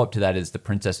follow-up to that is The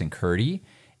Princess and Curdie,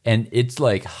 and it's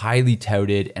like highly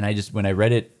touted. And when I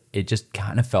read it, it just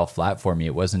kind of fell flat for me.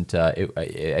 It wasn't. I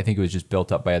think it was just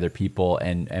built up by other people,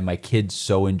 and my kids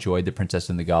so enjoyed The Princess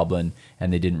and the Goblin,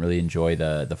 and they didn't really enjoy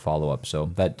the follow up.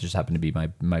 So that just happened to be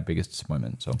my biggest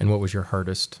disappointment. So. And what was your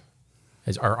hardest?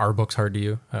 Are our books hard to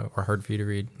you, or hard for you to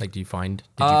read? Like, did you find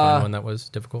one that was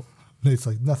difficult? It's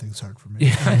like nothing's hard for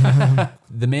me.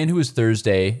 The Man Who Was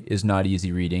Thursday is not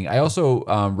easy reading. I also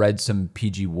read some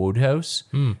P.G. Wodehouse.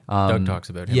 Doug talks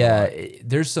about him. Yeah,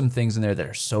 there's some things in there that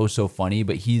are so funny,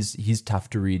 but he's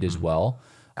tough to read as well.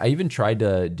 I even tried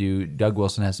to do, Doug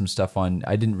Wilson has some stuff on,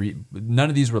 I didn't read, none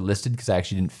of these were listed because I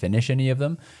actually didn't finish any of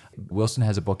them. Wilson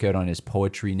has a book out on his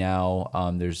poetry now.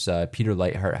 There's Peter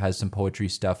Lightheart has some poetry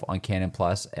stuff on Canon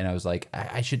Plus, and I was like,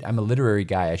 I'm a literary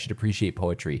guy. I should appreciate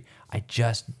poetry. I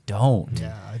just don't.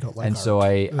 Yeah, I don't like And art. so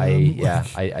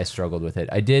I struggled with it.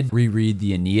 I did reread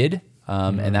the Aeneid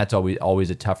And that's always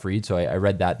a tough read. So I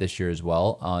read that this year as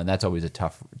well. And that's always a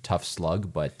tough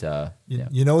slug. But yeah.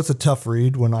 You know, it's a tough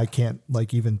read when I can't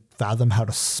like even fathom how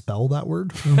to spell that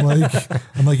word.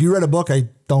 I'm like, you read a book I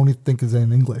don't even think is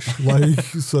in English. Like,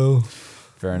 so.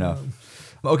 Fair enough.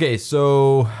 Okay,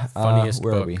 so Funniest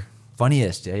where book. are we?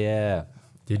 Funniest, yeah.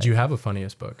 Did you have a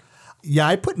funniest book? Yeah,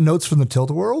 I put notes from the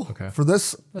Tilt-A-Whirl for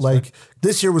this.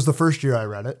 This year was the first year I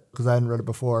read it because I hadn't read it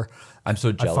before. I'm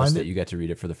so jealous that you got to read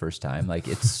it for the first time. Like,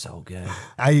 it's so good.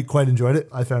 I quite enjoyed it.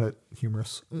 I found it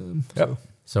humorous.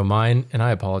 So mine, and I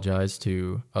apologize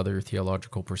to other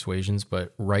theological persuasions,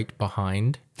 but Right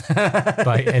Behind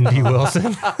by N.D.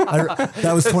 Wilson.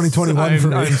 That was 2021 for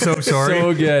me. I'm so sorry.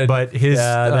 So good. But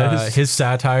his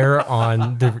satire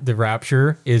on the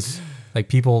rapture is like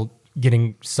people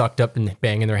getting sucked up and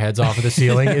banging their heads off of the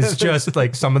ceiling is just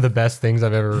like some of the best things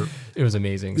I've ever. It was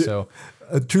amazing. So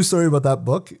a true story about that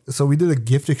book. So we did a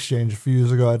gift exchange a few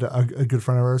years ago at a good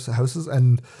friend of ours' houses,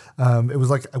 and it was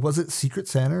like, was it Secret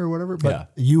Santa or whatever?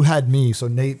 But you had me, so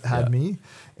Nate had me,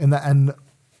 and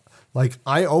like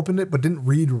I opened it but didn't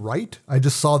read right. I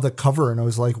just saw the cover and I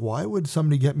was like, why would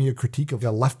somebody get me a critique of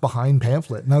a Left Behind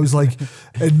pamphlet? And I was like,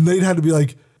 and Nate had to be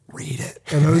like, read it.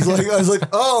 And I was like,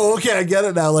 oh, okay, I get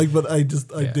it now. Like, but I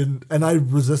didn't, and I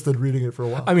resisted reading it for a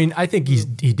while. I mean, I think he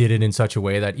did it in such a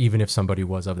way that even if somebody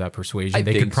was of that persuasion,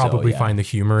 they could probably find the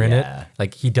humor in it.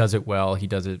 Like he does it well. He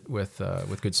does it with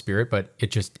good spirit, but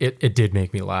it did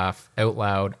make me laugh out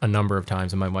loud a number of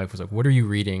times. And my wife was like, what are you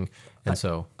reading? And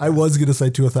so I was going to say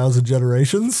To 1,000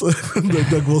 Generations, the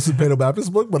Doug Wilson Pano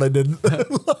Baptist book, but I didn't.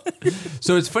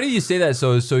 So it's funny you say that.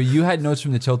 So you had notes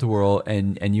from the Tilt-A-Whirl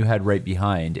and you had Right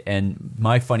Behind. And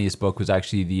my funniest book was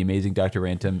actually The Amazing Dr.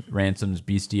 Ransom's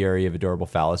Bestiary of Adorable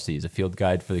Fallacies, a field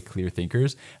guide for the clear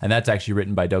thinkers. And that's actually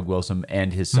written by Doug Wilson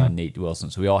and his son, Nate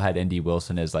Wilson. So we all had N.D.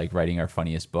 Wilson as like writing our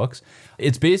funniest books.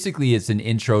 It's an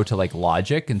intro to like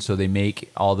logic. And so they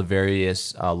make all the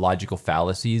various logical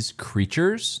fallacies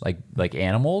creatures, like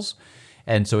animals.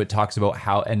 And so it talks about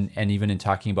how, and even in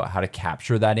talking about how to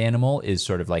capture that animal is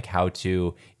sort of like how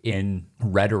to, in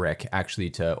rhetoric, actually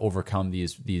to overcome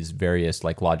these various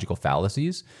like logical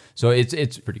fallacies. So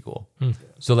it's pretty cool.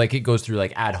 So like it goes through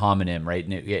like ad hominem, right?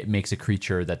 And it makes a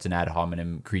creature that's an ad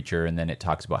hominem creature. And then it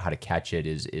talks about how to catch it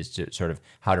is to sort of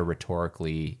how to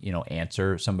rhetorically,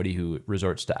 answer somebody who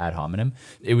resorts to ad hominem.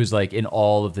 It was like in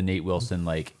all of the Nate Wilson,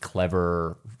 like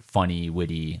clever, funny,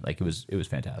 witty, like it was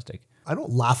fantastic. I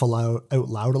don't laugh out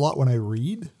loud a lot when I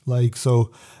read. Like,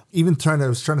 so even I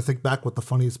was trying to think back what the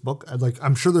funniest book,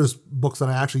 I'm sure there's books that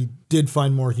I actually did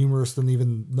find more humorous than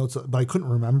even notes, but I couldn't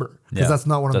remember because that's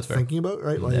not what I'm thinking about,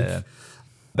 right? Like,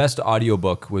 Best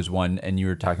audiobook was one, and you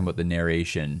were talking about the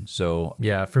narration. So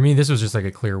yeah, for me, this was just like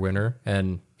a clear winner,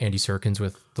 and Andy Serkins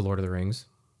with The Lord of the Rings.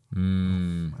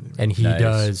 And he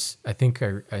does, I think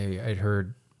I'd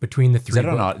heard between the three. Is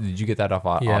that did you get that off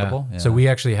Audible? Yeah. So we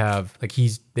actually have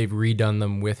they've redone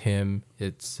them with him.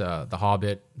 It's The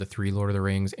Hobbit, the 3 Lord of the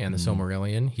Rings, and the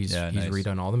Silmarillion. He's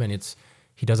redone all of them, and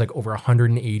he does like over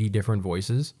 180 different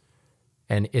voices,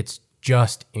 and it's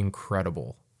just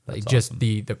incredible. Like just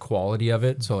the quality of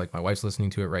it. So like my wife's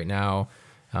listening to it right now.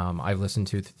 I've listened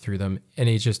through them, and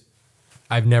it's just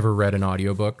I've never read an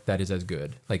audiobook that is as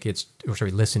good.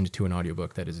 Listened to an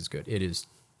audiobook that is as good. It is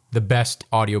the best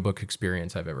audiobook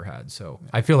experience I've ever had. So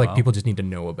I feel like people just need to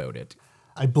know about it.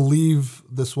 I believe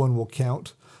this one will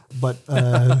count, but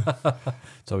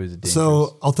it's always a dangerous.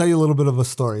 So I'll tell you a little bit of a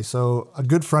story. So a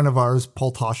good friend of ours,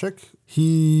 Paul Toshik,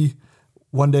 he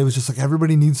one day was just like,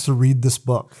 everybody needs to read this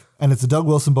book. And it's a Doug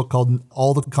Wilson book called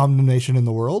All the Condemnation in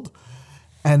the World.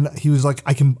 And he was like,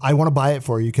 I want to buy it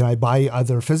for you. Can I buy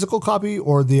either a physical copy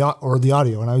or the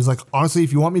audio? And I was like, honestly,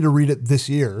 if you want me to read it this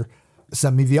year,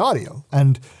 send me the audio.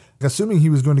 And assuming he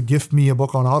was going to gift me a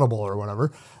book on Audible or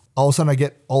whatever, all of a sudden I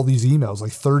get all these emails,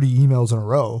 like 30 emails in a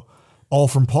row, all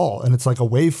from Paul. And it's like a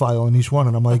WAV file in each one.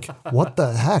 And I'm like, what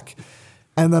the heck?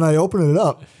 And then I open it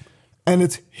up, and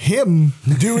it's him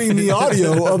doing the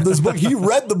audio of this book. He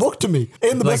read the book to me.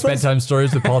 And the like best bedtime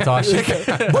stories with Paul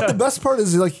Toshik. But the best part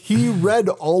is like he read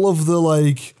all of the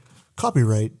like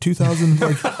copyright 2000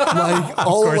 like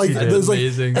all of like there's like,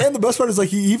 and the best part is like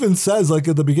he even says like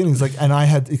at the beginning, he's like, and I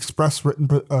had express written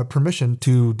permission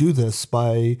to do this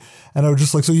by, and I was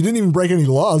just like, so you didn't even break any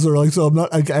laws, or like, so I'm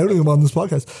not outing him on this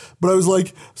podcast. But I was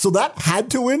like, so that had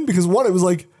to win, because one, it was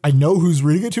like, I know who's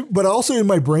reading it to, but also in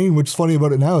my brain, which is funny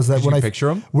about it now is that when I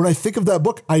picture him? When I think of that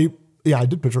book, Yeah, I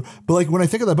did picture. But like when I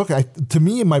think of that book, to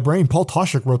me in my brain, Paul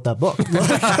Toshik wrote that book.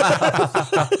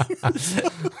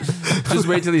 Just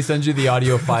wait till he sends you the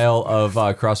audio file of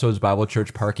Crossroads Bible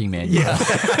Church parking manual. Yeah.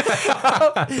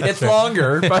 It's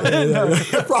longer, but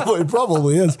It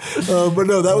probably is. But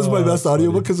no, that was my best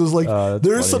audiobook because it was like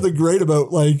there is something great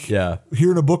about like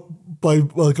hearing a book by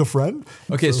like a friend.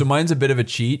 Okay, so mine's a bit of a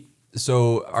cheat.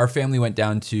 So our family went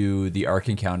down to the Ark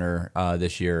Encounter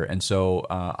this year, and so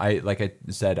I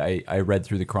read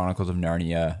through the Chronicles of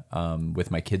Narnia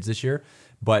with my kids this year.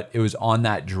 But it was on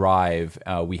that drive.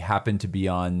 We happened to be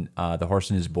on The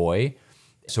Horse and His Boy,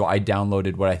 so I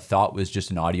downloaded what I thought was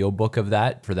just an audiobook of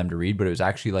that for them to read. But it was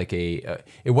actually like it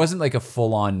wasn't like a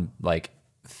full on like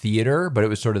theater, but it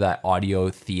was sort of that audio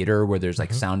theater where there's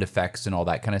like sound effects and all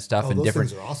that kind of stuff, and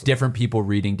different people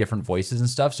reading different voices and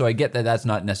stuff. So I get that that's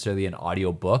not necessarily an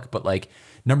audio book, but like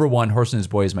number one, Horse and His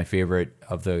Boy is my favorite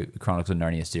of the Chronicles of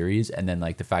Narnia series, and then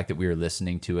like the fact that we were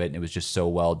listening to it and it was just so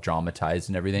well dramatized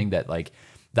and everything that like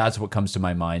that's what comes to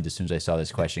my mind as soon as I saw this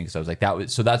question, because I was like,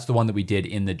 that's the one that we did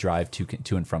in the drive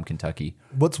to and from Kentucky.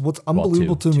 What's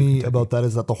unbelievable to me Kentucky about that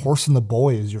is that The Horse and the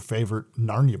Boy is your favorite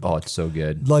Narnia book. Oh, it's so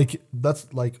good. Like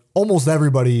that's like almost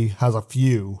everybody has a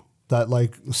few that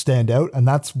like stand out, and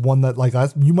that's one that like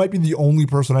you might be the only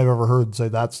person I've ever heard say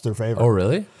that's their favorite. Oh,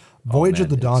 really? Voyage of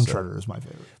the Dawn Treader is my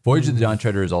favorite. Voyage of the Dawn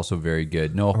Treader is also very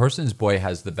good. No, Horse and His Boy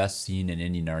has the best scene in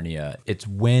any Narnia. It's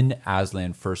when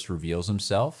Aslan first reveals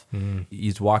himself.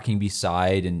 He's walking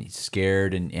beside and he's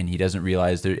scared and he doesn't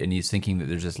realize there, and he's thinking that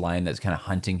there's this lion that's kind of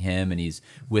hunting him, and he's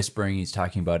whispering, he's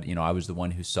talking about, I was the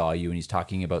one who saw you, and he's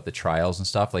talking about the trials and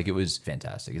stuff. Like, it was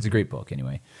fantastic. It's a great book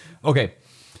anyway. Okay.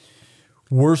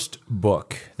 Worst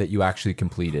book that you actually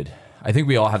completed. I think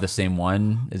we all have the same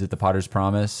one. Is it The Potter's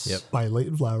Promise? Yep. By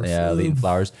Leighton Flowers. Yeah, Leighton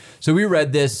Flowers. So we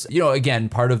read this, again,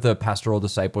 part of the pastoral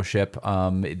discipleship.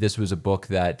 This was a book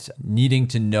that needing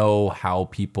to know how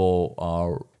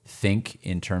people think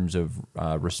in terms of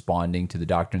responding to the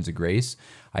doctrines of grace.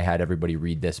 I had everybody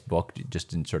read this book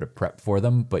just in sort of prep for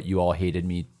them, but you all hated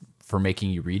me for making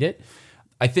you read it.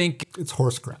 I think it's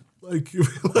horse crap.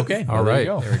 Okay, all right.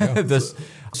 There we go.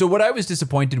 So what I was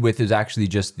disappointed with is actually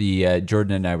just the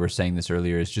Jordan and I were saying this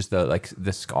earlier, is just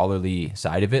the scholarly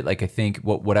side of it. Like, I think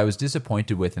what I was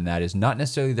disappointed with in that is not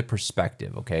necessarily the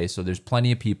perspective. Okay, so there's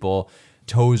plenty of people,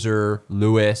 Tozer,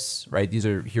 Lewis, right? These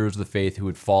are heroes of the faith who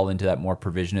would fall into that more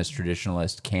provisionist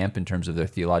traditionalist camp in terms of their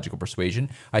theological persuasion.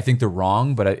 I think they're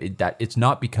wrong, but it's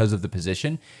not because of the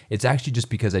position. It's actually just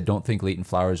because I don't think Leighton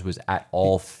Flowers was at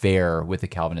all fair with the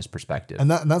Calvinist perspective. And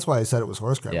that's why I said it was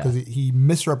horse crap, because he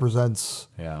misrepresents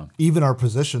even our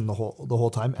position the whole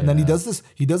time. And then he does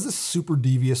this super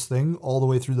devious thing all the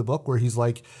way through the book where he's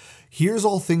like, here's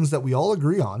all things that we all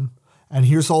agree on, and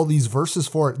here's all these verses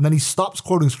for it. And then he stops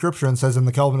quoting scripture and says, and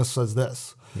the Calvinist says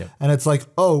this. Yep. And it's like,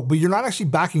 oh, but you're not actually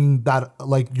backing that,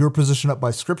 like, your position up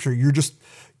by scripture. You're just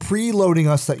preloading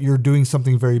us that you're doing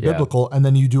something very biblical, and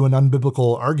then you do an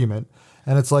unbiblical argument.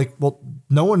 And it's like, well,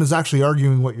 no one is actually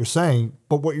arguing what you're saying,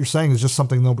 but what you're saying is just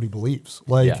something nobody believes.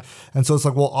 And so it's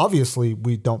like, well, obviously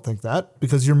we don't think that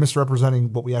because you're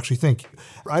misrepresenting what we actually think.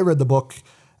 I read the book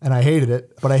and I hated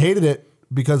it, but I hated it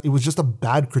because it was just a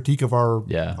bad critique of our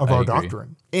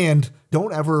doctrine. And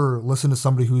don't ever listen to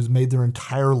somebody who's made their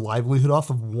entire livelihood off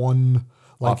of one,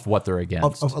 like, off what they're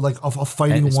against, of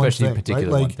fighting and one especially thing, in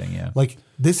particular, right? one thing. Yeah, like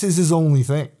this is his only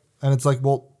thing, and it's like,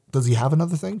 well, does he have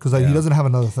another thing? Because he doesn't have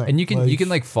another thing. And you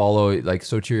can follow, like,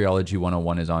 Soteriology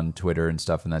 101 is on Twitter and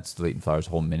stuff, and that's Leighton Flowers'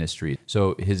 whole ministry.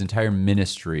 So his entire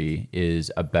ministry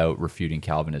is about refuting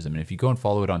Calvinism. And if you go and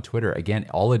follow it on Twitter, again,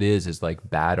 all it is like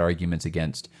bad arguments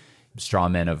against straw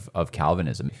men of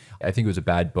Calvinism. I think it was a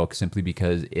bad book simply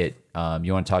because it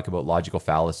you want to talk about logical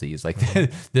fallacies. Like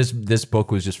this book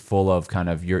was just full of kind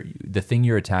of the thing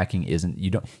you're attacking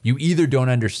you either don't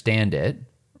understand it,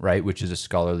 right, which is a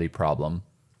scholarly problem,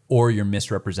 or you're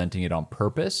misrepresenting it on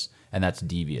purpose, and that's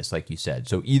devious, like you said.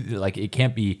 So either, like, it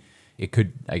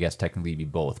could, I guess, technically be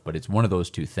both, but it's one of those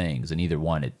two things, and either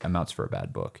one, it amounts for a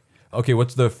bad book. Okay,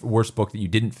 what's the worst book that you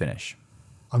didn't finish?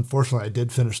 Unfortunately, I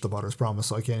did finish The Potter's Promise,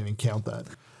 so I can't even count that.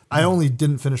 I only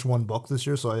didn't finish one book this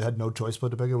year, so I had no choice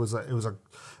but to pick it. It was a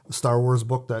Star Wars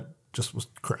book that just was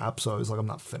crap, so I was like, I'm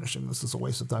not finishing this. It's a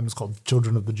waste of time. It's called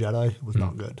Children of the Jedi. It was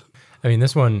not good. I mean,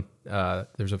 this one,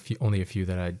 there's only a few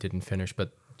that I didn't finish,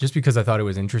 but just because I thought it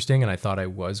was interesting and I thought I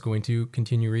was going to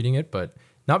continue reading it, but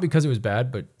not because it was bad,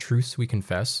 but Truths We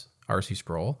Confess, R.C.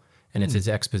 Sproul, and it's his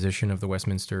exposition of the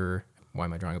Westminster, why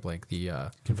am I drawing a blank?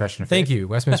 The Confession of Faith. Thank you,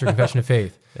 Westminster Confession of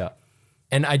Faith. Yeah.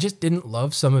 And I just didn't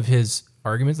love some of his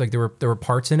arguments. Like there were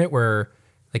parts in it where,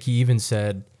 like, he even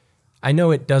said, I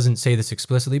know it doesn't say this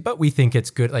explicitly, but we think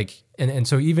it's good. Like, and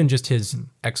so even just his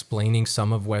explaining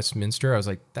some of Westminster, I was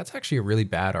like, that's actually a really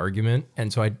bad argument.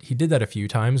 And so he did that a few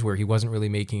times where he wasn't really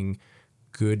making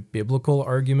good biblical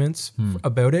arguments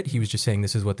about it. He was just saying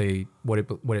this is what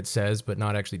it says, but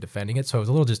not actually defending it. So I was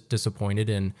a little just disappointed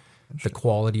in the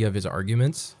quality of his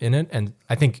arguments in it. And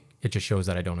I think it just shows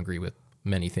that I don't agree with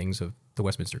many things of the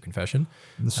Westminster Confession.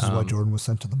 And this is why Jordan was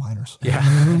sent to the minors. Yeah,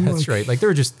 that's right. Like there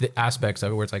are just the aspects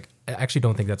of it where it's like, I actually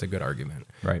don't think that's a good argument.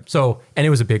 Right. So, and it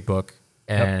was a big book,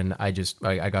 and I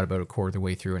got about a quarter of the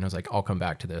way through and I was like, I'll come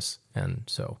back to this. And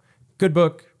so good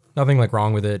book, nothing like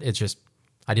wrong with it. It's just,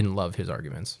 I didn't love his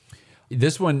arguments.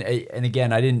 This one, and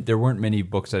again, there weren't many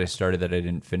books that I started that I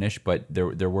didn't finish, but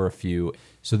there were a few.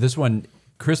 So this one,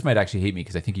 Chris might actually hate me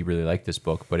because I think he really liked this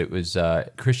book, but it was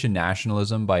Christian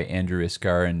Nationalism by Andrew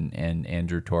Iskar and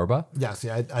Andrew Torba. Yeah, see,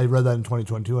 I read that in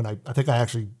 2022, and I think I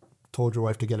actually told your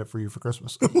wife to get it for you for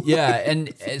Christmas. Yeah,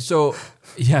 and so,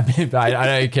 yeah, maybe,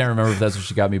 I can't remember if that's what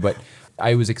she got me, but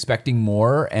I was expecting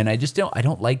more, and I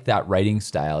don't like that writing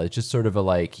style. It's just sort of a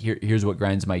like, here's what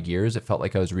grinds my gears. It felt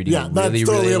like I was reading a really,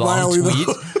 really long tweet.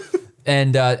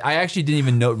 And I actually didn't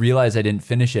even realize I didn't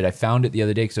finish it. I found it the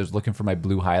other day because I was looking for my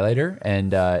blue highlighter,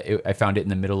 and I found it in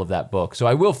the middle of that book. So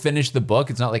I will finish the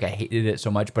book. It's not like I hated it so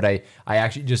much, but I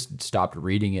actually just stopped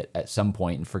reading it at some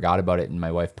point and forgot about it. And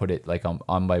my wife put it like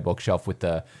on my bookshelf with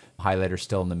the highlighter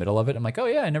still in the middle of it. I'm like, oh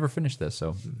yeah, I never finished this.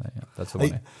 So yeah, that's the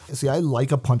one. See, I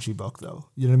like a punchy book though.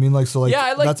 You know what I mean? Like, so like, yeah,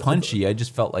 I like punchy. I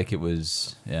just felt like it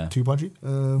was too punchy.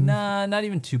 Nah, not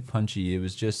even too punchy. It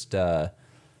was just.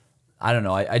 I don't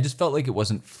know. I just felt like it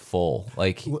wasn't full.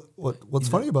 Like what's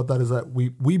funny about that is that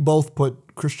we both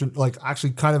put Christian, like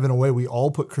actually kind of in a way we all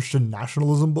put Christian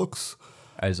nationalism books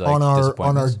as like on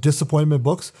our disappointment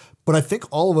books. But I think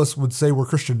all of us would say we're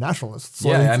Christian nationalists.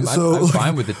 Yeah, like, I'm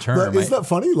fine with the term. Isn't that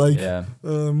funny? Like, yeah.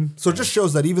 So it just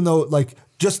shows that even though, like,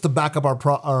 just to back up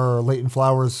our Leighton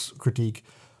Flowers critique,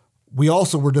 we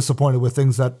also were disappointed with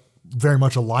things that very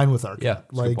much align with our yeah,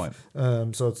 that's like, a good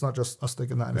point. So it's not just us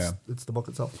thinking that; it's the book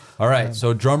itself. All right,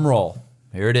 so drum roll.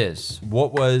 Here it is.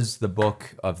 What was the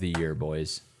book of the year,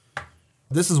 boys?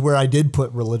 This is where I did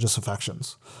put Religious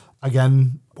Affections.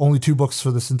 Again, only 2 books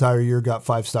for this entire year got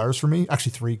 5 stars for me.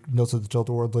 Actually, 3. Notes of the Tilt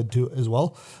Award led to as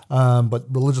well. But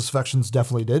Religious Affections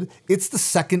definitely did. It's the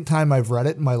second time I've read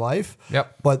it in my life.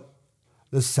 Yep. But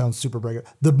this sounds super bragger.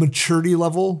 The maturity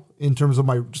level in terms of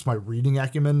my reading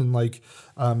acumen and like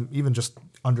even just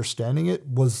understanding it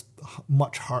was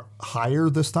much higher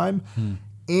this time.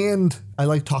 And I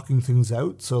like talking things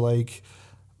out. So like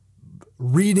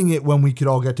reading it when we could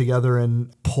all get together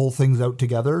and pull things out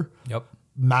together. Yep.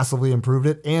 Massively improved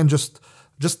it. And just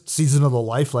season of the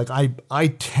life. Like I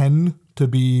tend to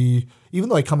be, even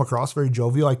though I come across very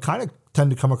jovial, I kind of tend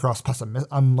to come across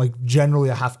pessimistic. I'm like generally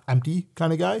a half empty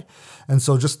kind of guy. And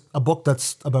so just a book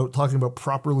that's about talking about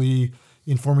properly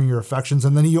informing your affections.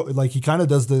 And then he kind of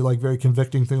does the like very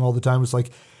convicting thing all the time. It's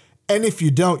like, and if you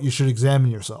don't, you should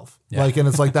examine yourself. Yeah. Like, and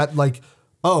it's like that, like,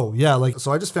 oh yeah. Like,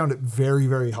 so I just found it very,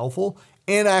 very helpful.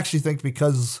 And I actually think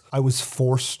because I was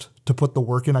forced to put the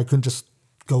work in, I couldn't just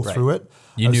go through it.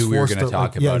 You knew we were going to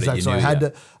talk about exactly. it. So I had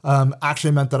to,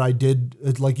 actually meant that I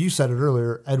did, like you said it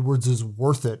earlier, Edwards is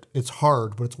worth it. It's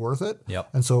hard, but it's worth it. Yep.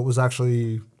 And so it was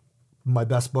actually my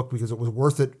best book because it was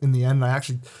worth it in the end. And I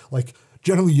actually, like,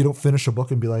 generally you don't finish a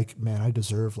book and be like, man, I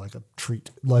deserve like a treat.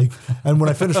 Like, and when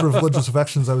I finished Religious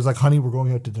Affections, I was like, honey, we're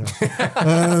going out to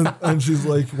dinner. and she's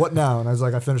like, what now? And I was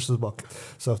like, I finished this book.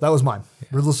 So that was mine.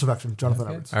 Religious Affection, Jonathan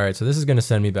Edwards. All right. So this is going to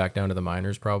send me back down to the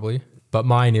minors probably, but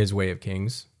mine is Way of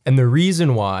Kings. And the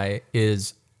reason why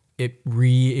is it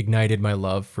reignited my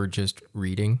love for just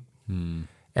reading. And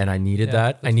I needed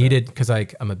that. I needed, because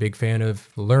I'm a big fan of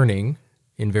learning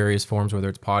in various forms, whether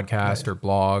it's podcasts or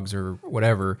blogs or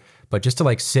whatever, but just to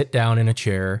like sit down in a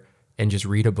chair and just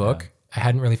read a book. I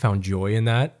hadn't really found joy in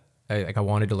that. I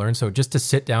wanted to learn. So just to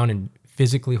sit down and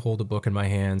physically hold a book in my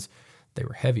hands, they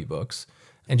were heavy books,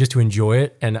 and just to enjoy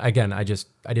it. And again, I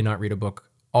did not read a book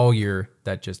all year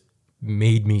that just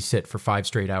made me sit for 5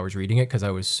 straight hours reading it because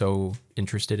I was so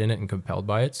interested in it and compelled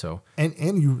by it. So and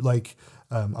you like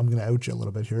I'm gonna out you a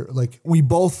little bit here. Like we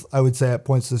both, I would say at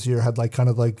points this year had like kind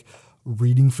of like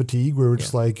reading fatigue where we're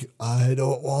just like, I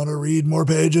don't want to read more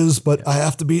pages, but I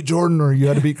have to beat Jordan or you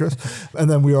had to beat Chris. And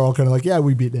then we were all kind of like, yeah,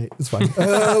 we beat Nate. It's fine. But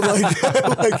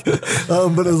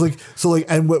it was like, so like,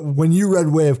 and when you read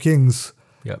Way of Kings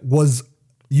was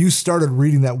you started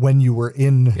reading that when you were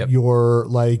in your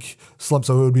like slump.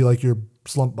 So it would be like your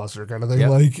slump buster kind of thing.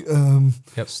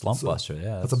 Like, slump buster.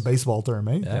 Yeah. That's a baseball term,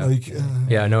 eh? Yeah. Like,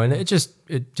 and it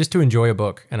just to enjoy a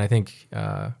book. And I think,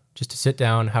 just to sit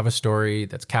down, have a story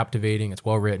that's captivating, it's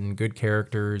well written, good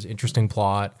characters, interesting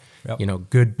plot, you know,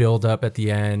 good build up at the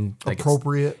end. Like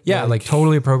Appropriate. yeah, like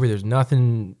totally appropriate. There's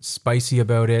nothing spicy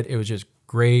about it. It was just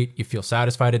great. You feel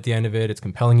satisfied at the end of it. It's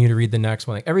compelling you to read the next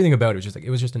one. Like everything about it was just like,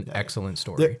 it was just an excellent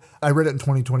story. I read it in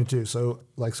 2022. So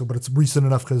but it's recent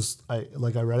enough because I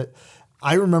read it.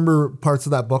 I remember parts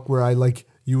of that book where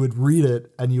you would read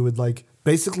it and you would like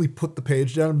basically put the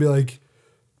page down and be like,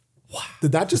 what?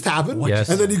 Did that just happen? Yes.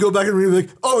 And then you go back and read it like,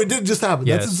 oh, it did just happen.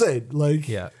 Yes. That's insane. Like,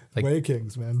 like Way of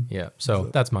Kings, man. Yeah. So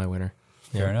that's my winner.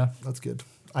 Fair enough. That's good.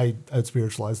 I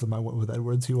spiritualized them. I went with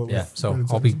Edwards. He went with So Brandon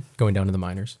I'll be Sanderson. going down to the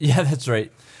minors. Yeah, that's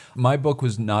right. My book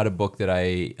was not a book that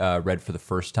I read for the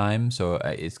first time, so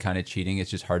it's kind of cheating. It's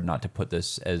just hard not to put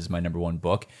this as my number one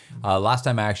book. Last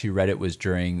time I actually read it was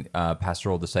during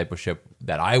pastoral discipleship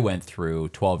that I went through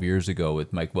 12 years ago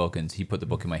with Mike Wilkins. He put the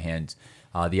book in my hands,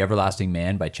 The Everlasting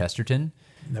Man by Chesterton.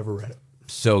 Never read it.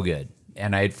 So good.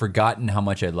 And I had forgotten how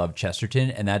much I loved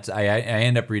end and that's I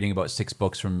end up reading about 6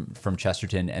 books from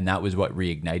Chesterton, and that was what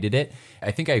reignited it.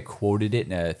 I think I quoted it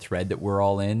in a thread that we're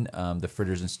all in, the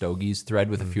Fritters and Stogies thread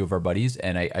with a few of our buddies,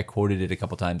 and I quoted it a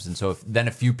couple times, and so then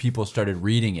a few people started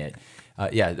reading it.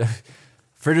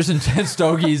 Fritters and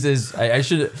Stogies is I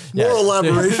should More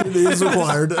elaboration is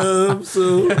required.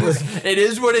 So it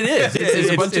is what it is. It's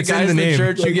a bunch of it's in guys the in the name.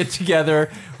 church who get together.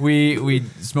 We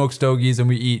smoke stogies and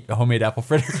we eat homemade apple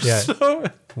fritters. Yeah. So,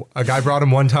 A guy brought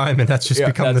him one time, and that's just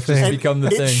become the that's just thing. become the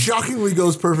it thing. shockingly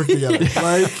goes perfect together.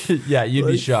 Like, Yeah, you'd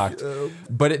be shocked.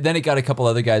 But then it got a couple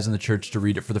other guys in the church to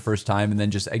read it for the first time, and then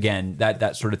just again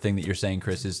that sort of thing that you're saying,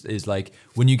 Chris, is like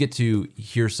when you get to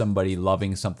hear somebody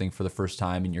loving something for the first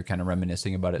time, and you're kind of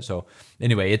reminiscing about it. So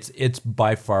anyway, it's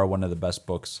by far one of the best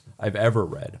books I've ever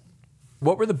read.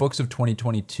 What were the books of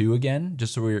 2022 again?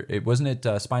 Just so wasn't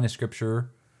it Spine of Scripture?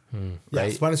 yeah,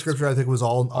 Right? Spine of Scripture, I think, was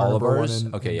all All of number one ours.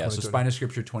 in Okay, yeah. So 2020. Spine of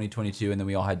Scripture 2022, and then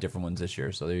we all had different ones this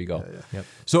year. So there you go. Yep.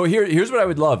 So here's what I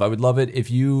would love. I would love it if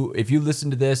you listen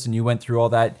to this and you went through all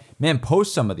that. Man,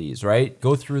 post some of these, right?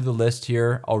 Go through the list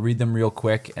here. I'll read them real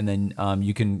quick, and then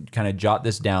you can kind of jot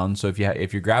this down. So if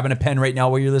you're grabbing a pen right now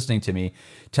while you're listening to me,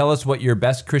 tell us what your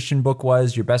best Christian book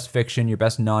was, your best fiction, your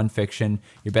best nonfiction,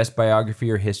 your best biography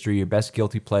or history, your best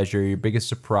guilty pleasure, your biggest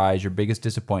surprise, your biggest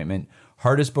disappointment,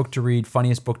 hardest book to read,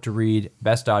 funniest book to read,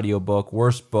 best audio book,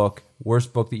 worst book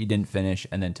that you didn't finish,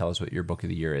 and then tell us what your book of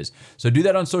the year is. So do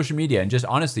that on social media, and just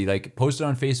honestly, like, post it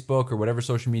on Facebook or whatever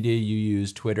social media you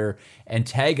use, Twitter, and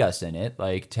tag us in it.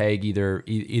 Like, tag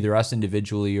either us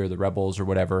individually or the Rebels or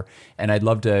whatever. And I'd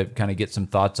love to kind of get some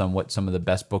thoughts on what some of the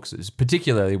best books is,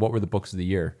 particularly what were the books of the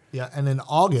year. Yeah, and in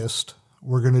August,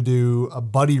 we're going to do a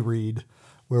buddy read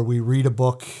where we read a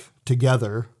book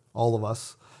together, all of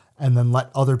us, and then let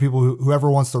other people,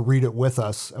 whoever wants to read it with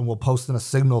us, and we'll post in a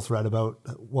Signal thread about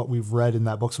what we've read in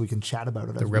that book so we can chat about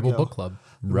it. The Rebel Book Club.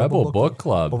 Rebel Book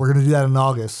Club. But we're going to do that in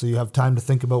August, so you have time to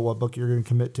think about what book you're going to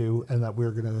commit to, and that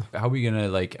we're going to... How are we gonna,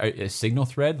 like, a Signal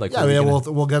thread? Like, Yeah, what are we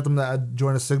gonna- we'll get them to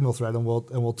join a Signal thread, and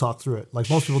we'll talk through it. Like,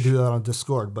 most people do that on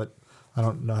Discord, but I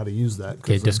don't know how to use that.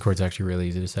 Okay, Discord's actually really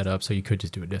easy to set up, so you could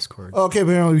just do a Discord. Okay,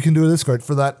 apparently we can do a Discord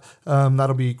for that.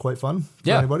 That'll be quite fun for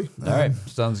Yeah. anybody. All right.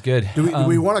 Sounds good. Do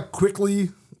we want to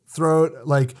quickly throw it,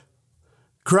 like,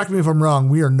 correct me if I'm wrong,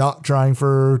 we are not trying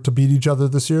to beat each other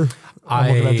this year?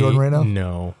 I'm looking at Jordan right now.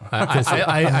 No.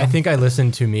 I think I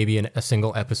listened to maybe a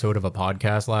single episode of a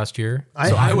podcast last year.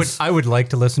 So I would like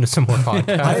to listen to some more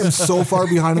podcasts. I am so far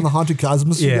behind in the Haunted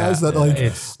Cosmos, you Yeah, guys, that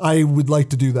I would like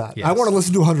to do that. Yes. I want to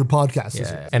listen to 100 podcasts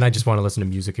this Yeah, year. and I just want to listen to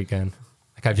music again.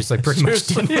 Like I've just pretty much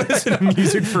didn't listen to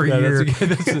music for a year.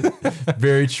 That's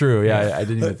very true. Yeah, I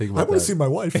didn't even think I about want to that. see my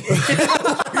wife.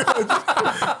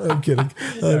 I'm kidding.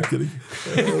 I'm kidding.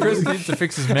 Chris needs to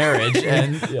fix his marriage,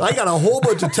 and I got a whole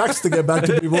bunch of texts to get back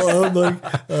to people. I'm like,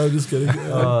 I'm just kidding.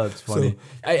 oh, that's funny.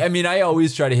 I mean, I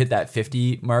always try to hit that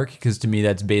 50 mark because to me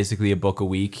that's basically a book a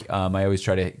week. I always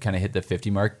try to kind of hit the 50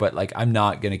 mark, but like I'm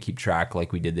not gonna keep track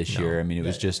like we did this year. I mean, it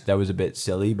was just that was a bit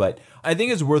silly, but I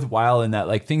think it's worthwhile in that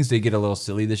like things did get a little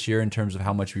silly this year in terms of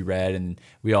how much we read, and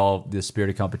the spirit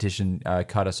of competition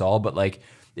caught us all, but like.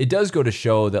 It does go to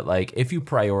show that, like, if you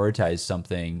prioritize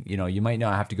something, you know, you might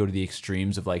not have to go to the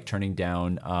extremes of, like, turning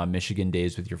down Michigan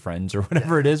days with your friends or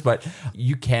whatever it is, but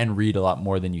you can read a lot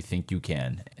more than you think you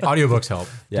can. Audiobooks help.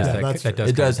 Yeah,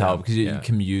 That does count. help because you Yeah.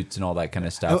 commutes and all that kind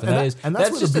of stuff. And that's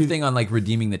that's where just the the thing on, like,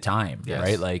 redeeming the time, Yes.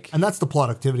 right? Like, And that's the plot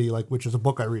activity, like, which is a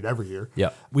book I read every year. Yeah.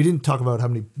 We didn't talk about how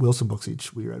many Wilson books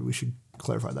each we read. We should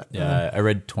clarify that. yeah, I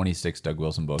read 26 Doug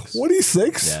Wilson books.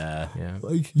 26? Yeah. Yeah.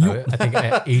 Like, you, I think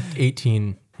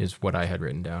 18 is what I had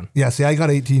written down. Yeah, see, I got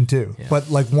 18 too, but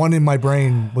like one in my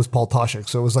brain was Paul Toshik,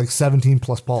 so it was like 17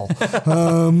 plus Paul.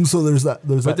 So there's that.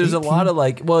 But there's 18. a lot of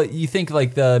like, well, you think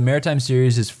like the Maritime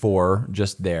series is 4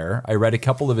 just there. I read a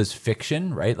couple of his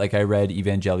fiction, right? Like I read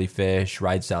Evangellyfish,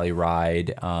 Ride Sally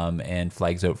Ride, and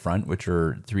Flags Out Front, which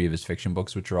are 3 of his fiction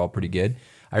books, which are all pretty good.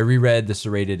 I reread The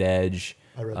Serrated Edge.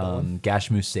 I read that one.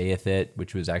 Gashmu Saith It,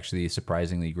 which was actually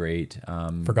surprising great.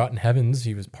 Forgotten Heavens,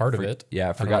 he was part of it. Yeah, I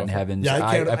don't know Forgotten if- Heavens. Yeah,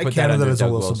 I put that counted under that as a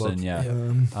Doug Wilson Wilson.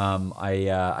 book. Yeah.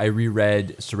 I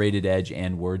reread Serrated Edge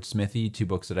and Wordsmithy, 2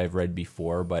 books that I've read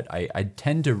before, but I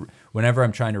tend to, whenever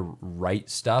I'm trying to write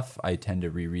stuff, I tend to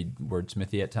reread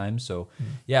Wordsmithy at times. So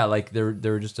yeah, like there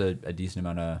were just a decent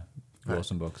amount of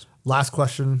Wilson books. Last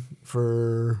question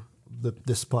for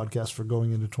this podcast for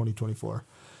going into 2024.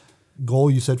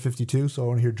 Goal, you said 52, so I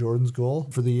want to hear Jordan's goal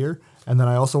for the year. And then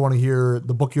I also want to hear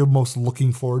the book you're most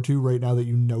looking forward to right now that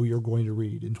you know you're going to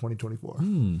read in 2024.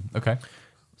 Okay.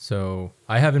 So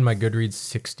I have in my Goodreads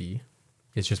 60.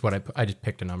 It's just what I just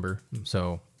picked a number.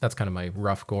 So that's kind of my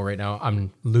rough goal right now.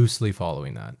 I'm loosely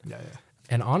following that. Yeah.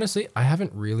 And honestly, I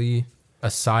haven't really,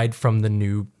 aside from the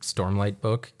new Stormlight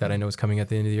book that I know is coming at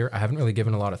the end of the year, I haven't really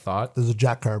given a lot of thought. There's a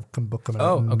Jack Carr book coming out.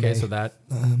 Oh, in okay. May. So that,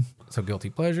 so Guilty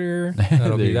Pleasure, that'll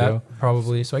There be you that go.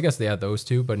 probably. So I guess they had those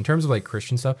 2. But in terms of like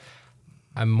Christian stuff,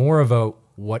 I'm more of a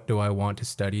what do I want to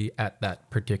study at that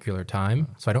particular time.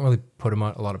 So I don't really put a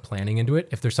lot of planning into it.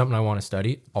 If there's something I want to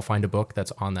study, I'll find a book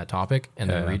that's on that topic and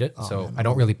then read it. So I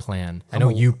don't really plan. I know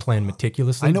you plan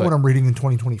meticulously. I know but what I'm reading in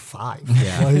 2025.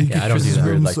 Yeah, yeah, I don't do that.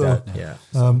 Weird like So, that.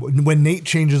 Yeah. When Nate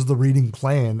changes the reading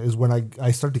plan is when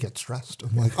I start to get stressed.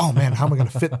 I'm like, oh man, how am I going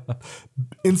to fit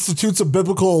Institutes of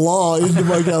Biblical Law into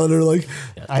my calendar? Like,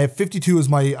 I have 52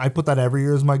 as I put that every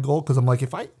year as my goal because I'm like,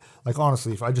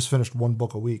 honestly, if I just finished 1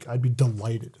 book a week, I'd be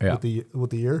delighted with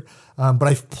the year. But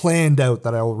I've planned out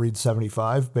that I will read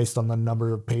 75 based on the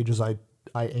number of pages I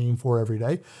aim for every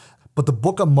day. But the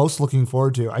book I'm most looking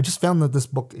forward to, I just found that this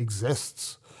book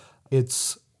exists.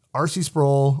 It's R.C.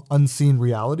 Sproul, Unseen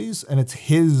Realities, and it's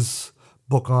his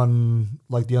book on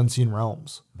like the unseen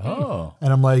realms. Oh,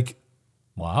 And I'm like,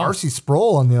 wow. R.C.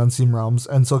 Sproul on the unseen realms.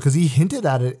 And so, because he hinted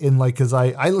at it in like, because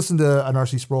I listen to an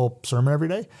R.C. Sproul sermon every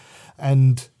day,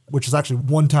 and which is actually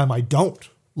one time I don't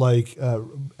like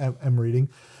am reading.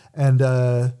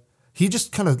 And he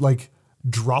just kind of like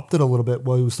dropped it a little bit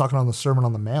while he was talking on the Sermon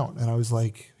on the Mount. And I was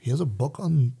like, he has a book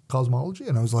on cosmology?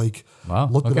 And I was like, Wow,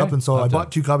 looked it okay. up. And so I'll I have to-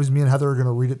 bought 2 copies. Me and Heather are going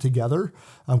to read it together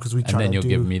because we try And then to you'll do,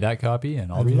 give me that copy,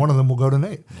 and I'll and read one it. of them will go to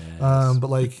Nate. But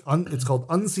like, it's called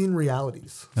Unseen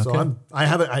Realities. So Okay. I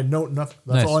have it. I know nothing.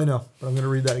 That's Nice. all I know. But I'm going to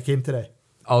read that. It came today.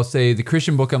 I'll say the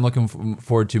Christian book I'm looking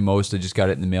forward to most, I just got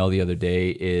it in the mail the other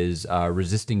day, is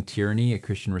Resisting Tyranny, A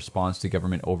Christian Response to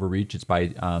Government Overreach. It's by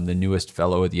the newest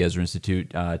fellow at the Ezra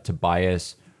Institute,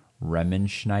 Tobias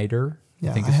Remmenschneider.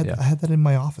 Yeah, think I had that in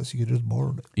my office. You could just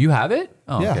borrow it. You have it?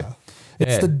 Oh, Yeah. okay.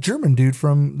 It's Yeah. the German dude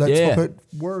from that Yeah. spoke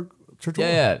at work. Church of Yeah,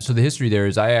 Work. yeah. So the history there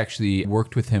is I actually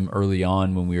worked with him early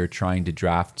on when we were trying to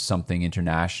draft something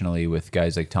internationally with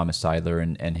guys like Thomas Seidler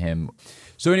and him.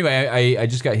 So anyway, I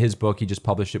just got his book. He just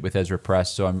published it with Ezra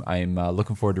Press. So I'm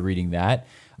looking forward to reading that.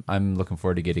 I'm looking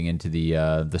forward to getting into the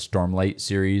Stormlight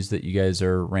series that you guys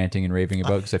are ranting and raving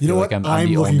about because I You know feel what? like I'm I'm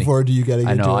the looking only, forward to you getting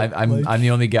I know into it. I'm Like- the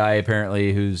only guy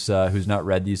apparently who's not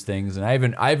read these things, and I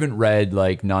haven't read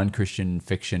like non-Christian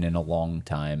fiction in a long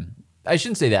time. I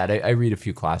shouldn't say that. I read a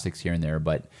few classics here and there,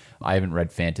 but I haven't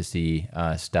read fantasy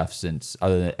stuff since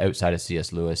outside of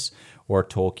C.S. Lewis or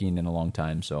Tolkien in a long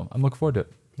time. So I'm looking forward to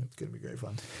it. It's going to be great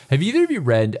fun. Have either of you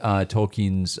read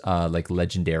Tolkien's like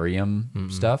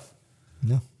Legendarium stuff?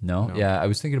 No? Yeah, I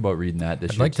was thinking about reading that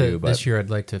this year too. But This year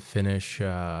I'd like to finish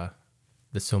the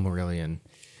Silmarillion.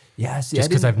 yeah, see, Just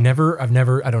because I've never, I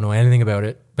don't know anything about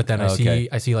it. But then Okay.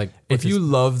 I see like if you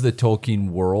love the Tolkien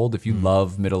world, if you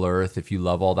love Middle Earth, if you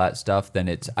love all that stuff,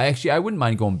 then I wouldn't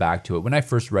mind going back to it. When I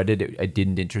first read it, it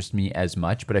didn't interest me as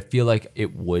much, but I feel like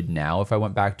it would now if I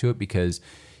went back to it because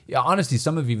honestly,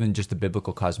 some of even just the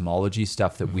biblical cosmology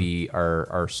stuff that we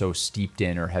are so steeped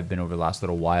in or have been over the last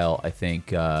little while, I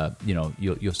think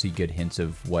you'll see good hints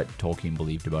of what Tolkien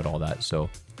believed about all that. So,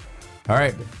 all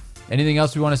right, anything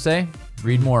else we want to say?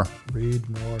 Read more. Read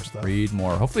more stuff. Read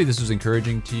more. Hopefully this was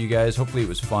encouraging to you guys. Hopefully it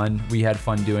was fun. We had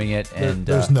fun doing it. And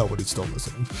There's nobody still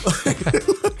listening.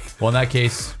 well, in that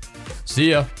case, see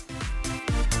ya.